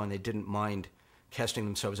on the show and they didn't mind casting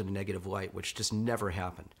themselves in a negative light, which just never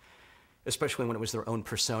happened. Especially when it was their own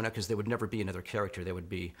persona, because they would never be another character. They would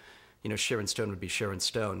be, you know, Sharon Stone would be Sharon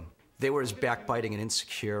Stone. They were as backbiting and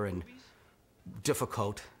insecure and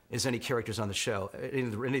difficult as any characters on the show, any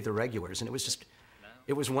of the regulars, and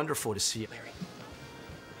it was wonderful to see. Larry,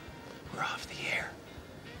 we're off the air.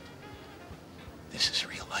 This is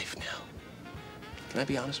real life now. Can I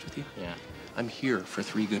be honest with you? Yeah. I'm here for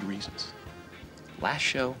 3 good reasons. Last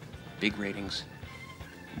show, big ratings,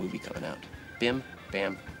 movie coming out. Bim,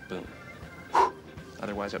 bam, boom.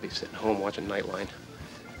 Otherwise, I'll be sitting home watching Nightline,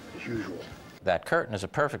 as usual. That curtain is a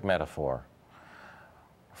perfect metaphor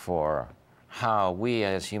for how we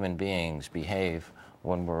as human beings behave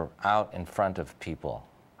when we're out in front of people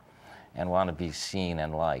and want to be seen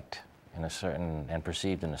and liked in a certain and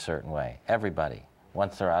perceived in a certain way. Everybody,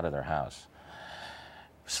 once they're out of their house.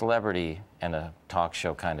 Celebrity and a talk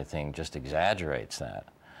show kind of thing just exaggerates that.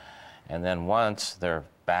 And then once they're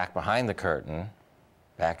back behind the curtain,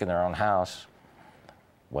 back in their own house,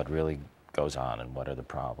 what really goes on and what are the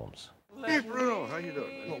problems? Hey, Bruno, how you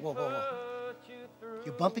doing? Whoa, whoa, whoa, whoa.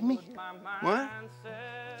 You bumping me? What?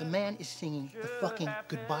 The man is singing the fucking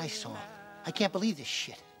goodbye song. I can't believe this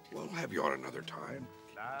shit. We'll have you on another time.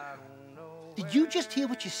 Did you just hear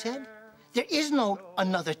what you said? There is no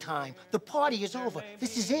another time. The party is over.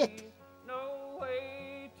 This is it.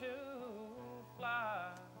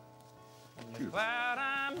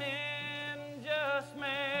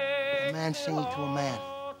 A man singing to a man.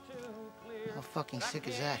 How fucking sick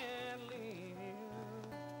is that?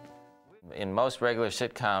 In most regular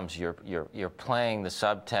sitcoms, you're playing the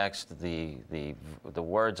subtext. The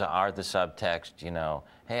words are the subtext. You know,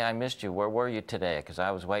 hey, I missed you. Where were you today? Because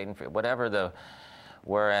I was waiting for whatever the.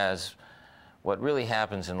 Whereas what really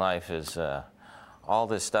happens in life is all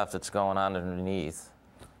this stuff that's going on underneath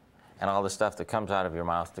and all the stuff that comes out of your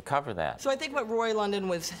mouth to cover that. So I think what Roy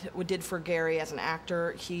London did for Gary as an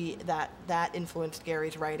actor, that influenced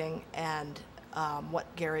Gary's writing and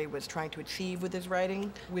what Gary was trying to achieve with his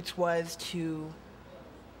writing, which was to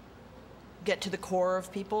get to the core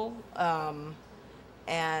of people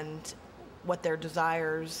and what their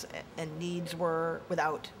desires and needs were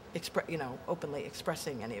without openly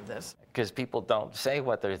expressing any of this. Because people don't say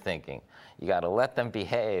what they're thinking. You got to let them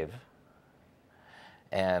behave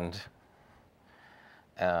and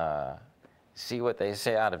see what they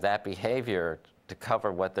say out of that behavior to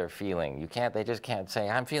cover what they're feeling. They just can't say,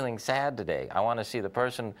 I'm feeling sad today. I want to see the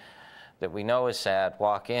person that we know is sad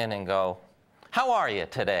walk in and go, how are you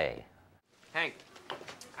today? Hank,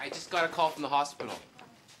 I just got a call from the hospital.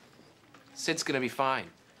 Sid's gonna be fine.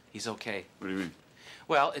 He's okay. What do you mean?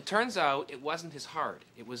 Well, it turns out it wasn't his heart.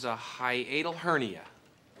 It was a hiatal hernia.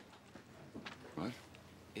 What?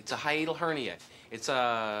 It's a hiatal hernia. It's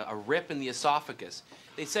a rip in the esophagus.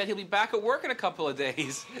 They said he'll be back at work in a couple of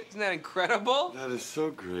days. Isn't that incredible? That is so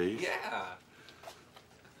great. Yeah.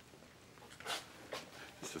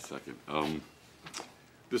 Just a second.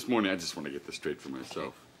 This morning, I just want to get this straight for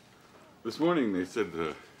myself. This morning, they said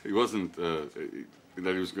he wasn't, that he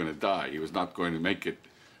was going to die. He was not going to make it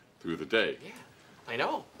through the day. Yeah, I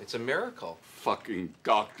know. It's a miracle. Fucking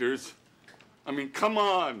doctors. I mean, come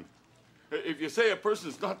on. If you say a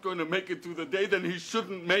person's not going to make it through the day, then he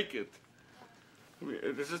shouldn't make it. I mean,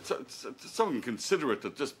 it's so inconsiderate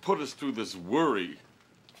to just put us through this worry.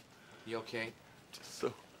 You okay?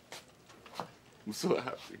 I'm so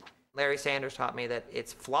happy. Larry Sanders taught me that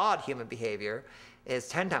it's flawed human behavior is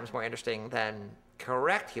 10 times more interesting than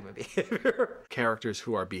correct human behavior. Characters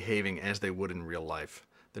who are behaving as they would in real life.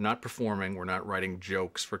 They're not performing. We're not writing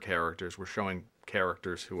jokes for characters. We're showing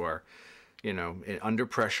characters who are, under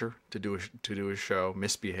pressure to do a show,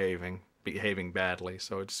 misbehaving, behaving badly.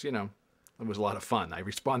 So it's, it was a lot of fun. I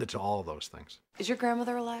responded to all of those things. Is your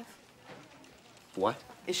grandmother alive? What?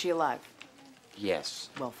 Is she alive? Yes.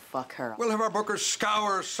 Well, fuck her. We'll have our bookers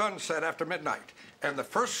scour Sunset after midnight. And the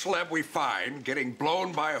first celeb we find getting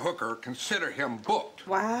blown by a hooker, consider him booked.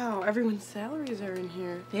 Wow, everyone's salaries are in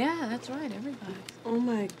here. Yeah, that's right, everybody. Oh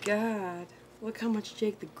my God. Look how much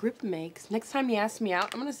Jake the Grip makes. Next time he asks me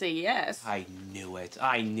out, I'm gonna say yes. I knew it.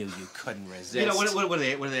 I knew you couldn't resist. You know, what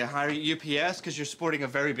do they hire UPS? Because you're sporting a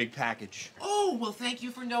very big package. Oh, well, thank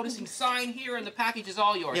you for noticing. Sign here and the package is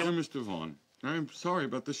all yours. Yeah, Mr. Vaughn. I'm sorry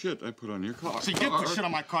about the shit I put on your car. So you did put shit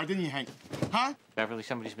on my car, didn't you, Hank? Huh? Beverly,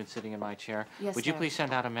 somebody's been sitting in my chair. Yes, Would you sir. please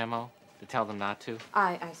send out a memo to tell them not to?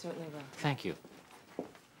 I certainly will. Thank you.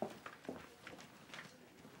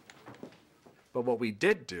 But what we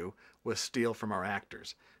did do was steal from our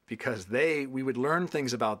actors, because we would learn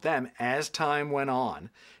things about them as time went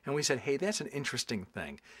on, and we said, hey, that's an interesting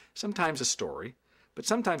thing. Sometimes a story, but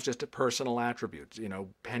sometimes just a personal attribute.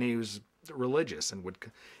 Penny was religious and would,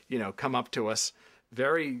 come up to us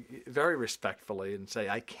very, very respectfully and say,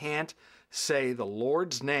 I can't say the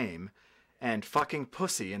Lord's name and fucking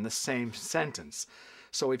pussy in the same sentence.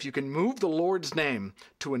 So if you can move the Lord's name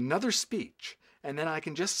to another speech, and then I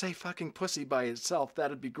can just say fucking pussy by itself,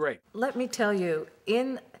 that'd be great. Let me tell you,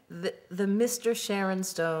 in the Mr. Sharon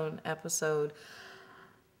Stone episode,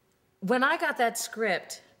 when I got that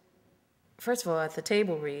script, first of all, at the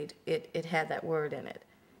table read, it had that word in it.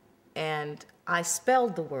 And I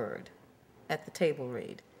spelled the word at the table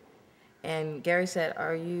read. And Gary said,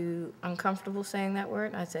 are you uncomfortable saying that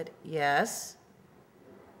word? And I said, yes.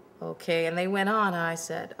 Okay, and they went on, and I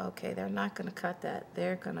said, okay, they're not gonna cut that.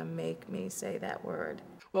 They're gonna make me say that word.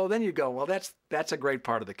 Well, then you go, well, that's a great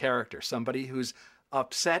part of the character, somebody who's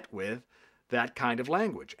upset with that kind of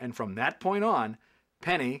language. And from that point on,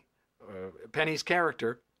 Penny's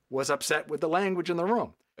character was upset with the language in the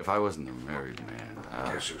room. If I wasn't a married man,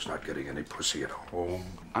 Guess who's not getting any pussy at home?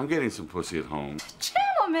 I'm getting some pussy at home.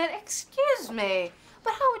 Gentlemen, excuse me,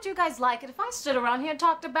 but how would you guys like it if I stood around here and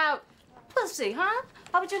talked about pussy, huh?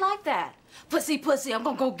 How would you like that? Pussy, pussy, I'm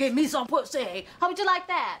gonna go get me some pussy. How would you like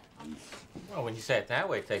that? Well, when you say it that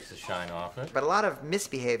way, it takes the shine off it. But a lot of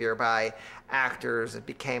misbehavior by actors, it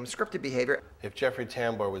became scripted behavior. If Jeffrey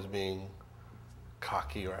Tambor was being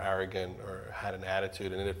cocky or arrogant or had an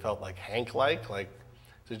attitude and it felt like Hank-like,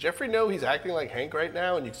 does Jeffrey know he's acting like Hank right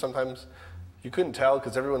now? And sometimes you couldn't tell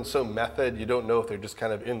because everyone's so method, you don't know if they're just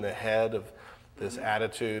kind of in the head of this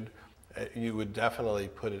attitude. You would definitely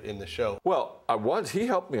put it in the show. Well, once he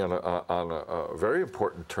helped me on a very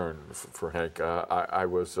important turn for Hank. I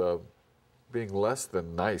was being less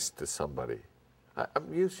than nice to somebody,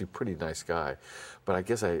 I'm usually a pretty nice guy, but I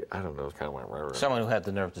guess I don't know, it kind of went right around. Someone who had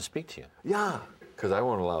the nerve to speak to you. Yeah, because I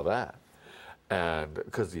won't allow that. And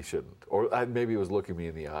because he shouldn't. Or maybe he was looking me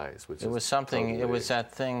in the eyes, which It was something, it was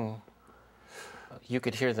that thing, you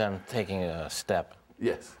could hear them taking a step.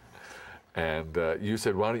 Yes. And you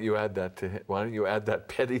said, why don't you add that to him? Why don't you add that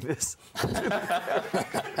pettiness?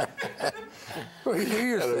 Well, you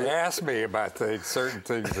used to ask me about certain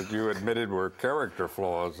things that you admitted were character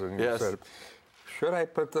flaws, and you said, should I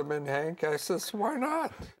put them in, Hank? I says, why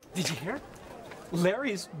not? Did you hear?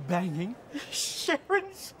 Larry's banging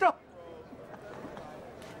Sharon Stone.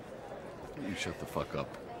 You shut the fuck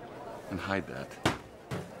up and hide that.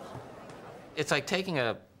 It's like taking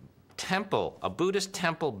a temple, a Buddhist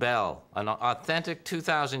temple bell, an authentic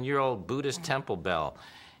 2,000-year-old Buddhist temple bell,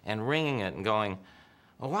 and ringing it and going,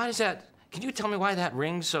 well, why does that, can you tell me why that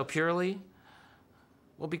rings so purely?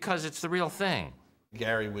 Well, because it's the real thing.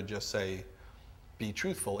 Gary would just say, be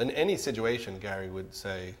truthful. In any situation, Gary would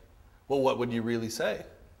say, well, what would you really say?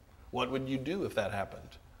 What would you do if that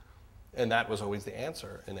happened? And that was always the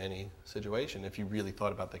answer in any situation. If you really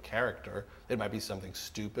thought about the character, it might be something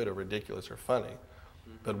stupid or ridiculous or funny.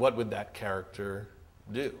 But what would that character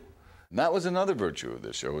do? And that was another virtue of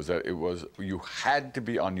this show, was that you had to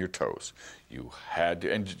be on your toes. You had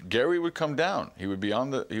to, and Gary would come down. He would be on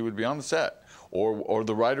the set, or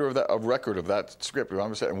the writer of that record of that script would be on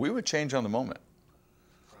the set, and we would change on the moment.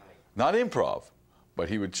 Right. Not improv, but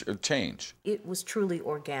he would change. It was truly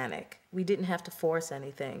organic. We didn't have to force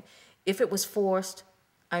anything. If it was forced,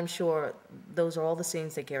 I'm sure those are all the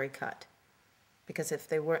scenes that Gary cut. Because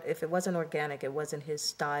if it wasn't organic, it wasn't his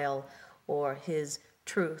style or his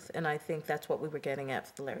truth, and I think that's what we were getting at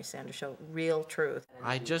for the Larry Sanders Show, real truth.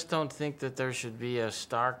 I just don't think that there should be a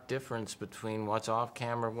stark difference between what's off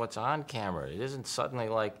camera and what's on camera. It isn't suddenly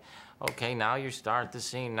like, okay, now you start the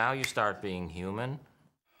scene, now you start being human.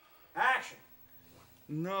 Action.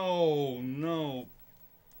 No.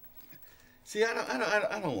 See,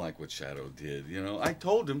 I don't like what Shadow did, you know. I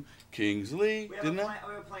told him, Kingsley, didn't I?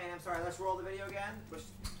 We have a plan, I'm sorry, let's roll the video again.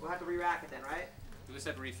 We'll have to re-rack it then, right? We just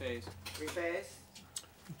have to rephase. Rephase?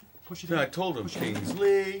 Push it Then in. I told him,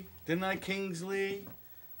 Kingsley, didn't I, Kingsley?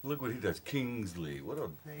 Look what he does, Kingsley. What a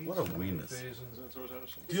weenus.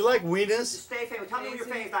 Do you like weenus? Just stay phased. Tell me when you're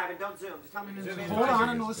phased, Ivan. Don't zoom. Just tell me when you're phased. Hold on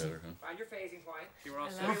and listen. Find your phasing point. You were all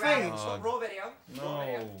We're phased. Roll video.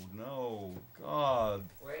 No, God.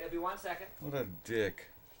 Wait, it'll be 1 second. What a dick.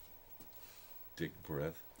 Dick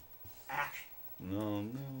breath. Action. No,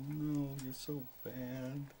 you're so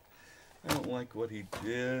bad. I don't like what he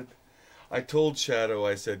did. I told Shadow,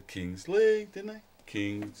 I said, Kingsley, didn't I?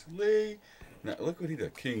 Kingsley. Now, look what he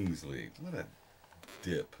did, Kingsley. What a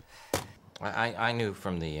dip. I knew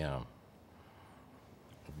from the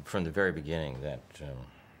very beginning that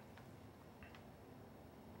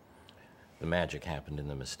the magic happened in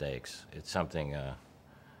the mistakes. It's something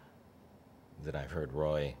that I've heard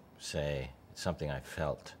Roy say. It's something I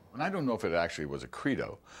felt. And I don't know if it actually was a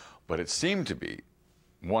credo, but it seemed to be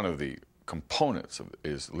one of the components of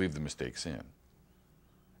is leave the mistakes in.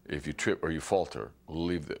 If you trip or you falter,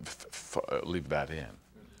 leave that in.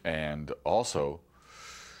 And also,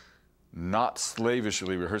 not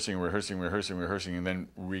slavishly rehearsing, and then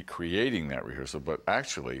recreating that rehearsal, but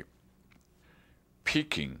actually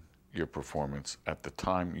peaking your performance at the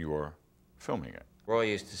time you're filming it. Roy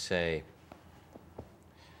used to say,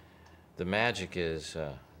 the magic is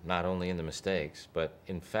not only in the mistakes, but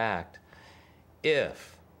in fact,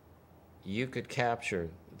 if you could capture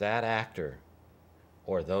that actor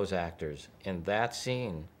or those actors in that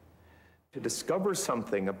scene. To discover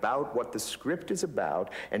something about what the script is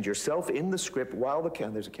about and yourself in the script while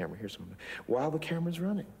there's a camera here somewhere, while the camera's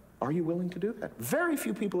running. Are you willing to do that? Very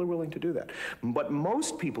few people are willing to do that. What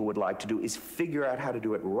most people would like to do is figure out how to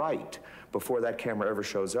do it right before that camera ever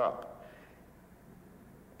shows up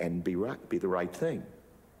and be the right thing.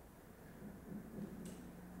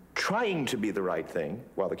 Trying to be the right thing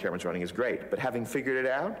while the camera's running is great, but having figured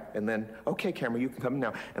it out, and then, okay, camera, you can come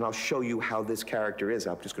now, and I'll show you how this character is.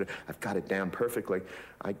 I've got it down perfectly.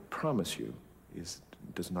 I promise you,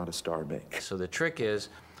 does not a star make. So the trick is,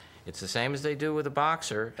 it's the same as they do with a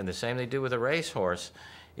boxer, and the same they do with a racehorse,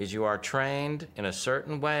 is you are trained in a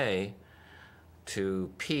certain way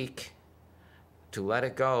to peak, to let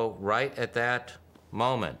it go right at that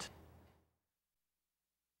moment.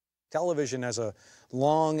 Television has a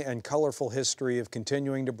long and colorful history of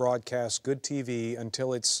continuing to broadcast good TV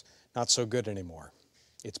until it's not so good anymore.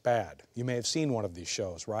 It's bad. You may have seen one of these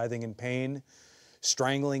shows, writhing in pain,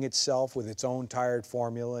 strangling itself with its own tired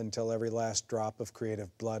formula until every last drop of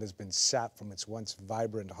creative blood has been sapped from its once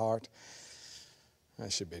vibrant heart. I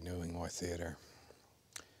should be doing more theater.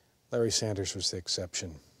 Larry Sanders was the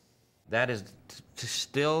exception. That is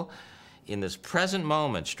still, in this present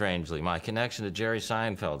moment, strangely, my connection to Jerry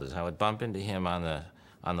Seinfeld is I would bump into him on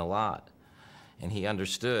the lot, and he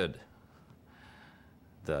understood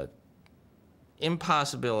the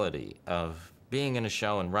impossibility of being in a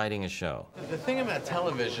show and writing a show. The thing about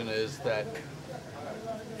television is that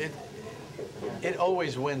it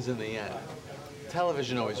always wins in the end.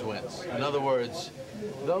 Television always wins. In other words,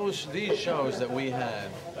 these shows that we had,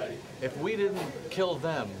 if we didn't kill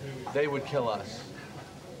them, they would kill us.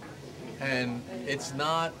 And it's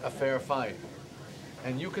not a fair fight.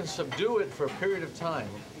 And you can subdue it for a period of time,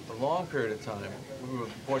 a long period of time. We were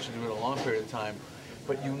fortunate to do it a long period of time,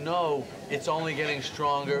 but you know it's only getting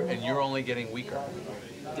stronger and you're only getting weaker.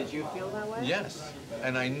 Did you feel that way? Yes,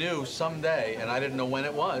 and I knew someday, and I didn't know when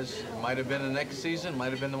it was. It might have been the next season,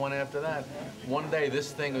 might have been the one after that. One day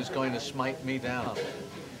this thing was going to smite me down.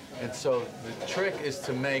 And so the trick is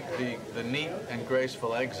to make the neat and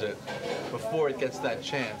graceful exit before it gets that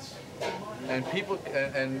chance. And people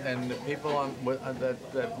and the people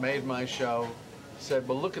that made my show said,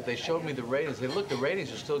 well, look, they showed me the ratings. They look, the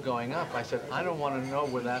ratings are still going up. I said, I don't want to know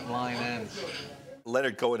where that line ends.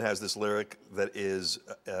 Leonard Cohen has this lyric that is,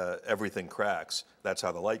 everything cracks. That's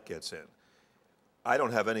how the light gets in. I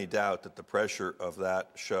don't have any doubt that the pressure of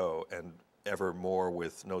that show, and ever more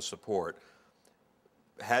with no support,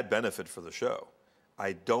 had benefit for the show.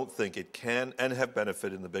 I don't think it can, and have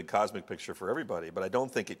benefit in the big cosmic picture for everybody, but I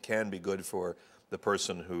don't think it can be good for the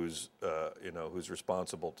person who's, who's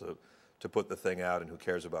responsible to put the thing out and who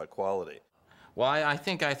cares about quality. Well, I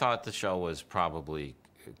think I thought the show was probably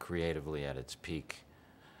creatively at its peak.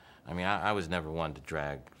 I mean, I was never one to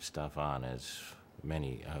drag stuff on, as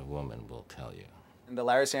many women will tell you. And the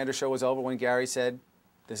Larry Sanders Show was over when Gary said,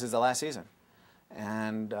 this is the last season.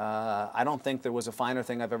 And I don't think there was a finer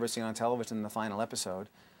thing I've ever seen on television than the final episode.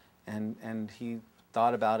 And he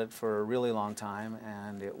thought about it for a really long time,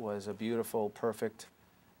 and it was a beautiful, perfect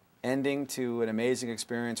ending to an amazing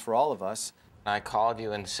experience for all of us. I called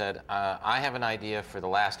you and said, I have an idea for the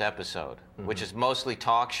last episode, which is mostly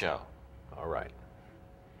talk show. All right.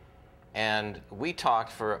 And we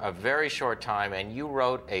talked for a very short time, and you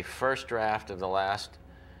wrote a first draft of the last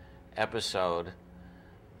episode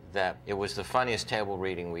that it was the funniest table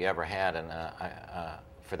reading we ever had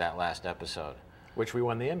for that last episode. Which we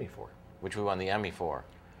won the Emmy for. Which we won the Emmy for.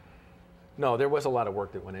 No, there was a lot of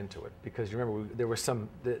work that went into it, because you remember there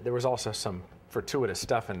was also some fortuitous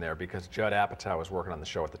stuff in there, because Judd Apatow was working on the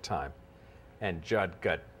show at the time, and Judd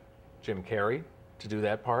got Jim Carrey to do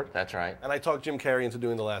that part. That's right. And I talked Jim Carrey into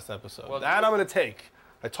doing the last episode. Well, that I'm going to take.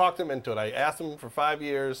 I talked him into it. I asked him for 5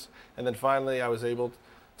 years, and then finally I was able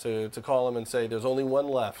to call him and say, there's only one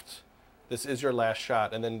left. This is your last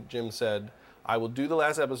shot. And then Jim said, I will do the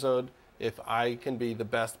last episode if I can be the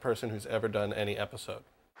best person who's ever done any episode.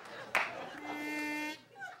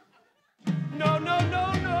 No, no,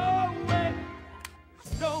 no, no way.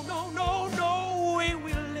 No, no, no, no way.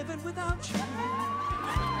 We're living without you.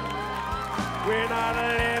 We're not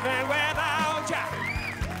living without you.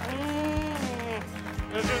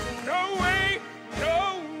 There's just no way,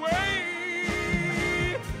 no way.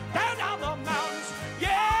 Down the mountains,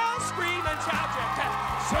 yeah, scream and shout.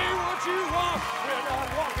 Say what you want, we're not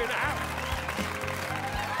walking out.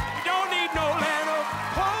 We don't need no land of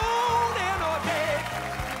holding or dead.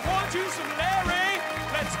 Want you some Larry,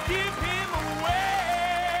 let's give him away.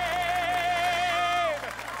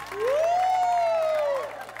 Woo!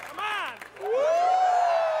 Come on! Woo!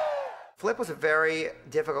 Flip was a very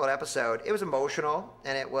difficult episode. It was emotional,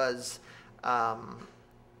 and it was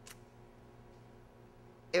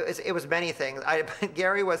many things.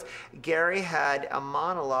 Gary had a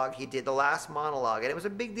monologue. He did the last monologue, and it was a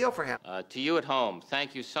big deal for him. To you at home,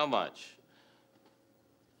 thank you so much.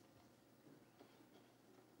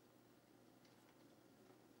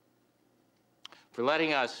 For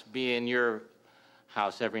letting us be in your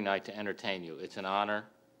house every night to entertain you. It's an honor,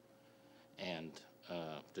 and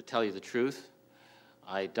to tell you the truth,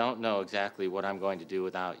 I don't know exactly what I'm going to do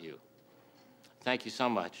without you. Thank you so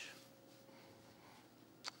much.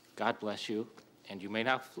 God bless you, and you may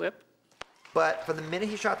now flip. But from the minute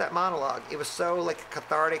he shot that monologue, it was so like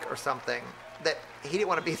cathartic or something that he didn't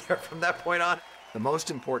want to be there from that point on. The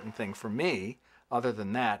most important thing for me, other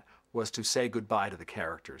than that, was to say goodbye to the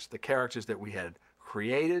characters that we had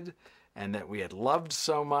created and that we had loved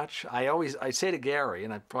so much. I say to Gary,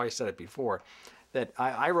 and I've probably said it before, that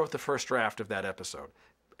I wrote the first draft of that episode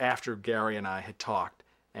after Gary and I had talked,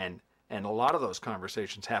 and a lot of those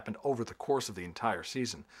conversations happened over the course of the entire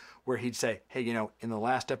season, where he'd say, hey, you know, in the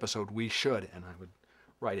last episode we should, and I would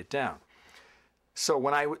write it down. So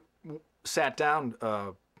when I sat down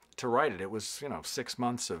to write it. It was, 6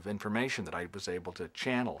 months of information that I was able to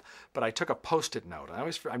channel. But I took a Post-it note.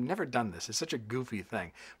 I've never done this. It's such a goofy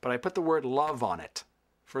thing. But I put the word love on it.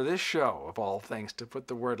 For this show, of all things, to put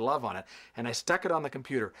the word love on it. And I stuck it on the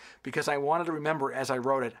computer because I wanted to remember as I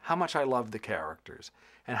wrote it how much I loved the characters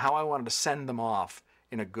and how I wanted to send them off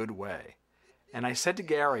in a good way. And I said to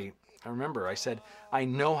Gary, I said, I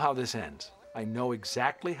know how this ends. I know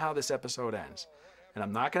exactly how this episode ends. And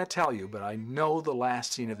I'm not going to tell you, but I know the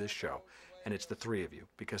last scene of this show. And it's the three of you,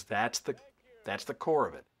 because that's the core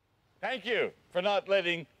of it. Thank you for not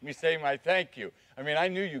letting me say my thank you. I mean, I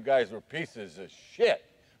knew you guys were pieces of shit,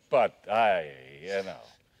 but I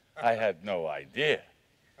had no idea.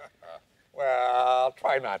 Well,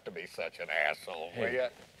 try not to be such an asshole, will Hey,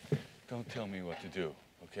 you? don't tell me what to do,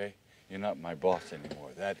 okay? You're not my boss anymore.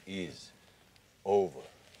 That is over.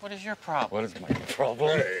 What is your problem? What is my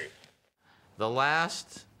problem? Hey. The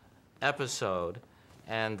last episode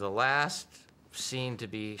and the last scene to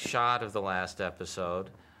be shot of the last episode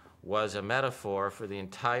was a metaphor for the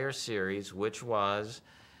entire series, which was,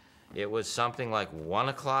 it was something like 1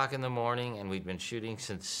 o'clock in the morning, and we'd been shooting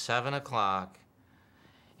since 7 o'clock.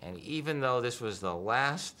 And even though this was the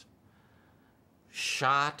last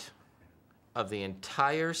shot of the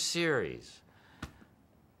entire series,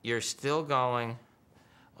 you're still going,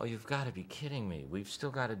 oh, you've got to be kidding me. We've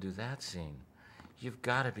still got to do that scene. You've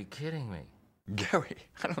got to be kidding me. Gary,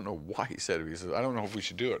 I don't know why he said it. He says, I don't know if we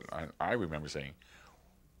should do it. I remember saying,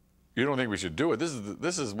 you don't think we should do it?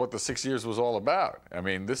 This is what the 6 years was all about. I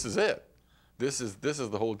mean, this is it. This is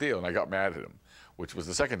the whole deal. And I got mad at him, which was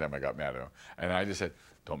the second time I got mad at him. And I just said,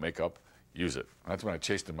 don't make up, use it. And that's when I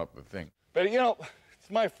chased him up the thing. But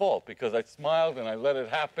it's my fault because I smiled and I let it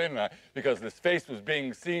happen because this face was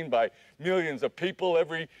being seen by millions of people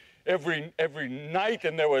every night,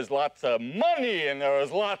 and there was lots of money and there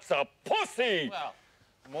was lots of pussy. Well,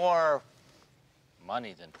 more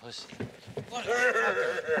money than pussy.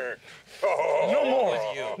 No more.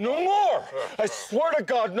 No more. I swear to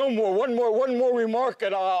God, no more. One more remark,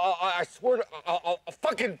 and I swear I'll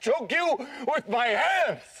fucking choke you with my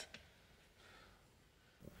hands.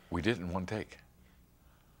 We did it in one take.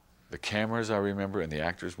 The cameras, I remember, and the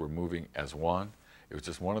actors were moving as one. It was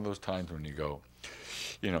just one of those times when you go,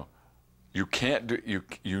 you can't do,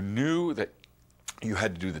 you knew that you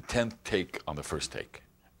had to do the 10th take on the first take,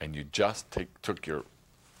 and you just took your,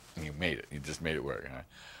 and you made it. You just made it work. And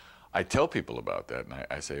I tell people about that, and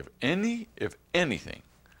I say, if anything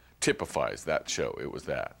typifies that show, it was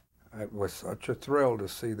that. It was such a thrill to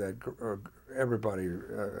see that everybody,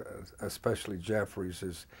 especially Jeffries,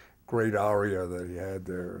 his great aria that he had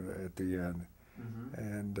there at the end.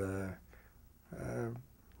 Mm-hmm. And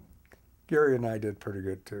Gary and I did pretty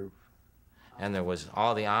good too. And there was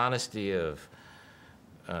all the honesty of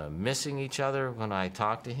missing each other when I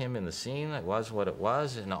talked to him in the scene. It was what it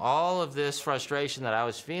was. And all of this frustration that I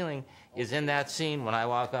was feeling is in that scene when I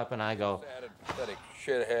walk up and I go, pathetic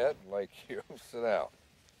shithead like you, sit down.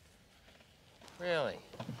 really?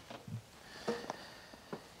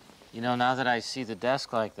 Now that I see the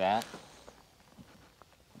desk like that,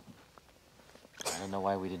 I don't know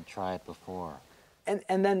why we didn't try it before.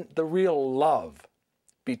 And then the real love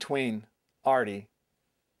between Artie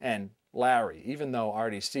and Larry, even though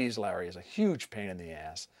Artie sees Larry as a huge pain in the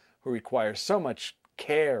ass who requires so much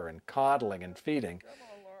care and coddling and feeding,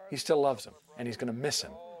 he still loves him and he's going to miss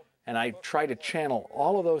him. And I try to channel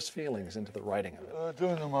all of those feelings into the writing of it.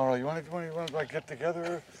 Doing tomorrow. You want to get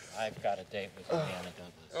together? I've got a date with Indiana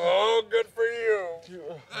Douglas. Oh, good for you.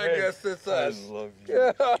 I guess it's us. I love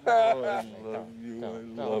you. I love you. I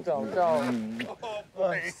love you. Oh,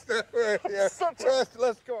 please.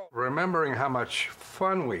 Let's go. Remembering how much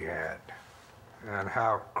fun we had and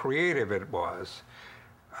how creative it was,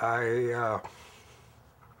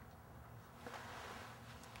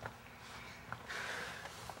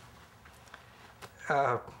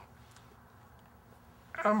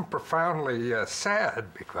 I'm profoundly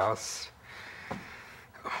sad because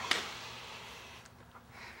at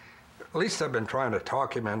least I've been trying to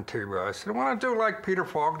talk him into, I said, I want to do like Peter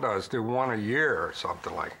Falk does, do one a year or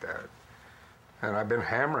something like that. And I've been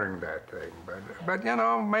hammering that thing. But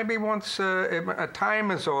maybe once a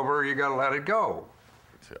time is over, you got to let it go.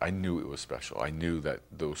 I knew it was special. I knew that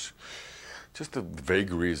just the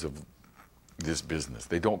vagaries of this business,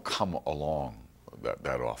 they don't come along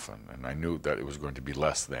that often, and I knew that it was going to be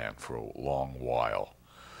less than for a long while,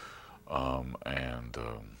 and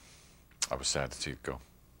I was sad to see it go.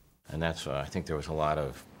 And that's why I think there was a lot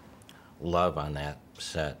of love on that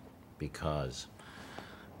set, because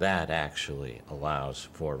that actually allows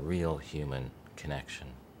for real human connection,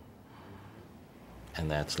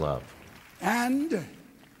 and that's love. And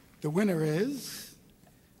The winner is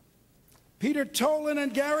Peter Tolan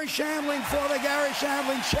and Garry Shandling for The Garry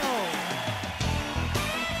Shandling Show.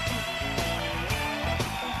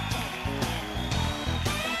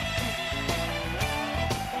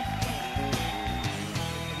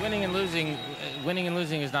 Winning and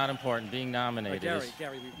losing is not important. Being nominated is...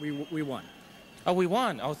 Garry, we won. Oh, we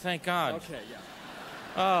won. Oh, thank God. Okay, yeah.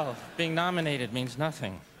 Oh, being nominated means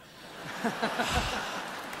nothing.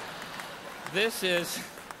 This is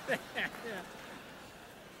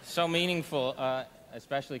so meaningful,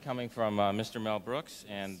 especially coming from Mr. Mel Brooks,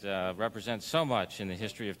 and represents so much in the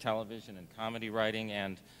history of television and comedy writing.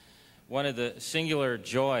 And one of the singular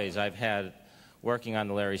joys I've had working on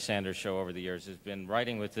the Larry Sanders Show over the years has been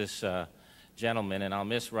writing with this gentleman, and I'll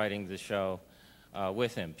miss writing the show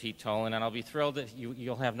with him, Pete Tolan, and I'll be thrilled that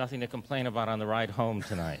you'll have nothing to complain about on the ride home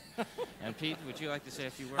tonight. And Pete, would you like to say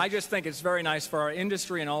a few words? I just think it's very nice for our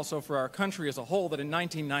industry and also for our country as a whole that in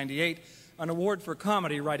 1998, an award for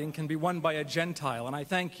comedy writing can be won by a Gentile, and I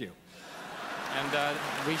thank you. And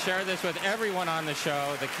we share this with everyone on the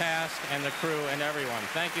show, the cast and the crew and everyone.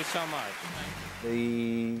 Thank you so much.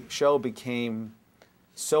 The show became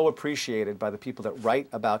so appreciated by the people that write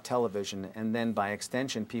about television, and then by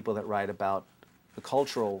extension people that write about the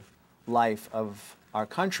cultural life of our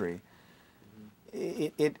country.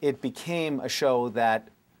 It became a show that,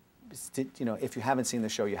 you know, if you haven't seen the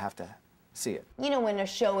show, you have to see it. You know, when a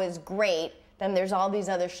show is great, then there's all these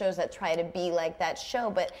other shows that try to be like that show,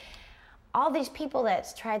 but all these people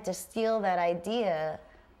that tried to steal that idea,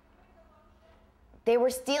 they were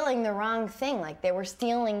stealing the wrong thing. Like, they were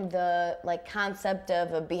stealing the, like, concept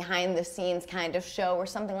of a behind-the-scenes kind of show or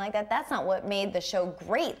something like that. That's not what made the show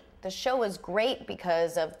great. The show is great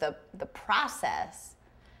because of the process.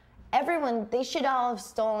 Everyone, they should all have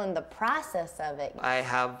stolen the process of it. I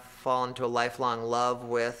have fallen to a lifelong love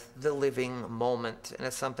with the living moment, and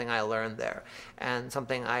it's something I learned there, and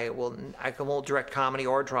something I won't direct comedy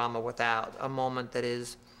or drama without a moment that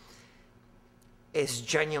is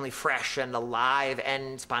genuinely fresh and alive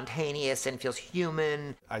and spontaneous and feels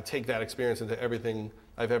human. I take that experience into everything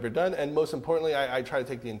I've ever done, and most importantly, I try to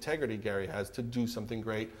take the integrity Garry has to do something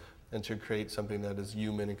great and to create something that is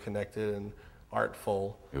human and connected and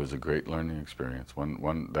artful. It was a great learning experience,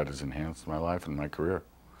 one that has enhanced my life and my career.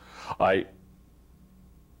 It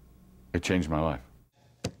changed my life.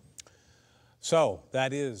 So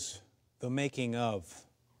that is the making of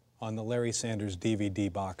on the Larry Sanders DVD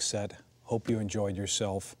box set. Hope you enjoyed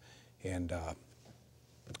yourself, and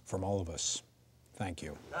from all of us, thank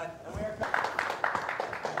you.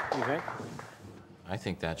 You think? I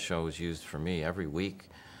think that show is used for me every week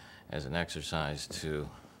as an exercise to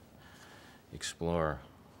explore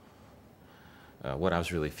what I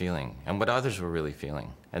was really feeling and what others were really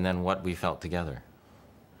feeling, and then what we felt together.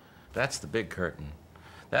 That's the big curtain.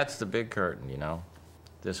 That's the big curtain, you know?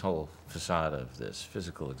 This whole facade of this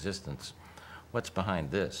physical existence. What's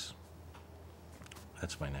behind this?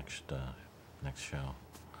 That's my next show.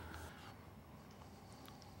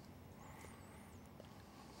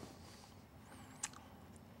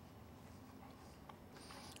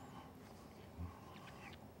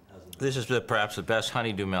 This is perhaps the best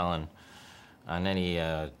honeydew melon on any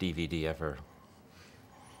DVD ever.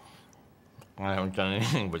 I haven't done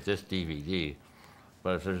anything with this DVD,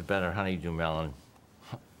 but if there's a better honeydew melon,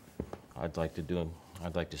 I'd like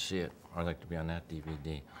to see it. I'd like to be on that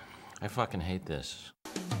DVD. I fucking hate this.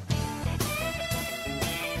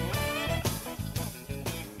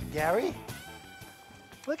 Garry?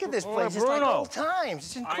 Look at this Oh, place. It's like Bruno. old times.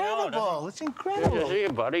 It's I know, incredible. It's incredible. Good to see you,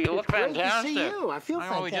 buddy. You look It's great fantastic. to see you. I feel know,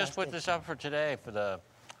 fantastic. we just put this up for today for the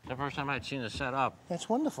first time I'd seen the set up. That's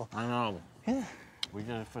wonderful. I know. Yeah. We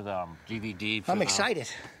did it for the DVD. I'm excited.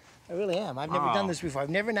 I really am. I've never Oh. done this before. I've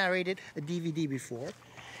never narrated a DVD before.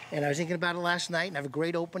 And I was thinking about it last night, and I have a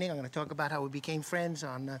great opening. I'm going to talk about how we became friends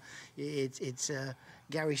on it's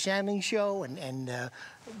Garry Shandling Show, and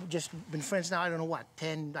just been friends now, I don't know what,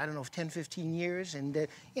 10, 15 years. And,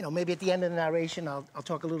 you know, maybe at the end of the narration, I'll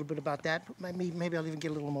talk a little bit about that. Maybe I'll even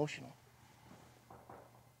get a little emotional.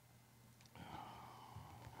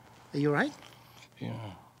 Are you all right? Yeah.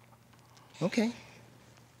 Okay.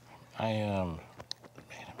 I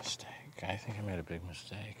made a mistake. I think I made a big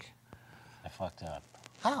mistake. I fucked up.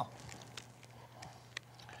 How?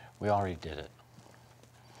 We already did it.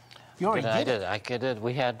 You already did it? I did it.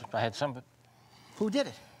 I had some. Who did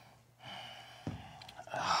it?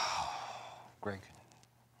 Greg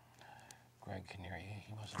Kinnear.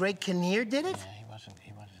 He wasn't. Greg Kinnear did it? Yeah, he wasn't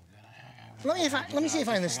good. Let me see if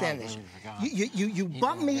I understand this. You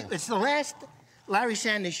bumped me. It's the last Larry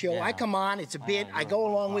Sanders Show. I come on, it's a bit, I go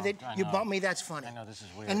along with it, you bump me, that's funny. I know, this is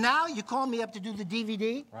weird. And now you call me up to do the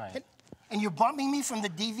DVD? Right. And you're bumping me from the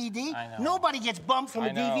DVD? I know. Nobody gets bumped from a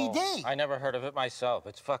DVD. I never heard of it myself.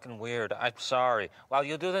 It's fucking weird. I'm sorry. Well,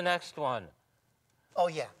 you'll do the next one. Oh,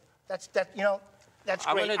 yeah. That's great.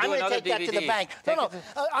 I'm gonna do another take that to the DVD. bank.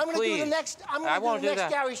 I'm gonna do the next. I'm gonna do the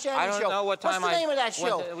next Gary Shandling show. I don't know what time What's the name of that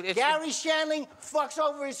show? it's Gary Shandling fucks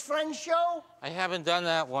over his friend's show? I haven't done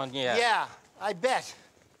that one yet. Yeah, I bet.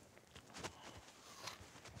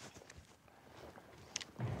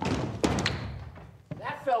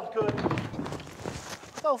 That felt good.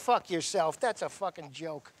 Go fuck yourself. That's a fucking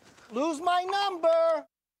joke. Lose my number.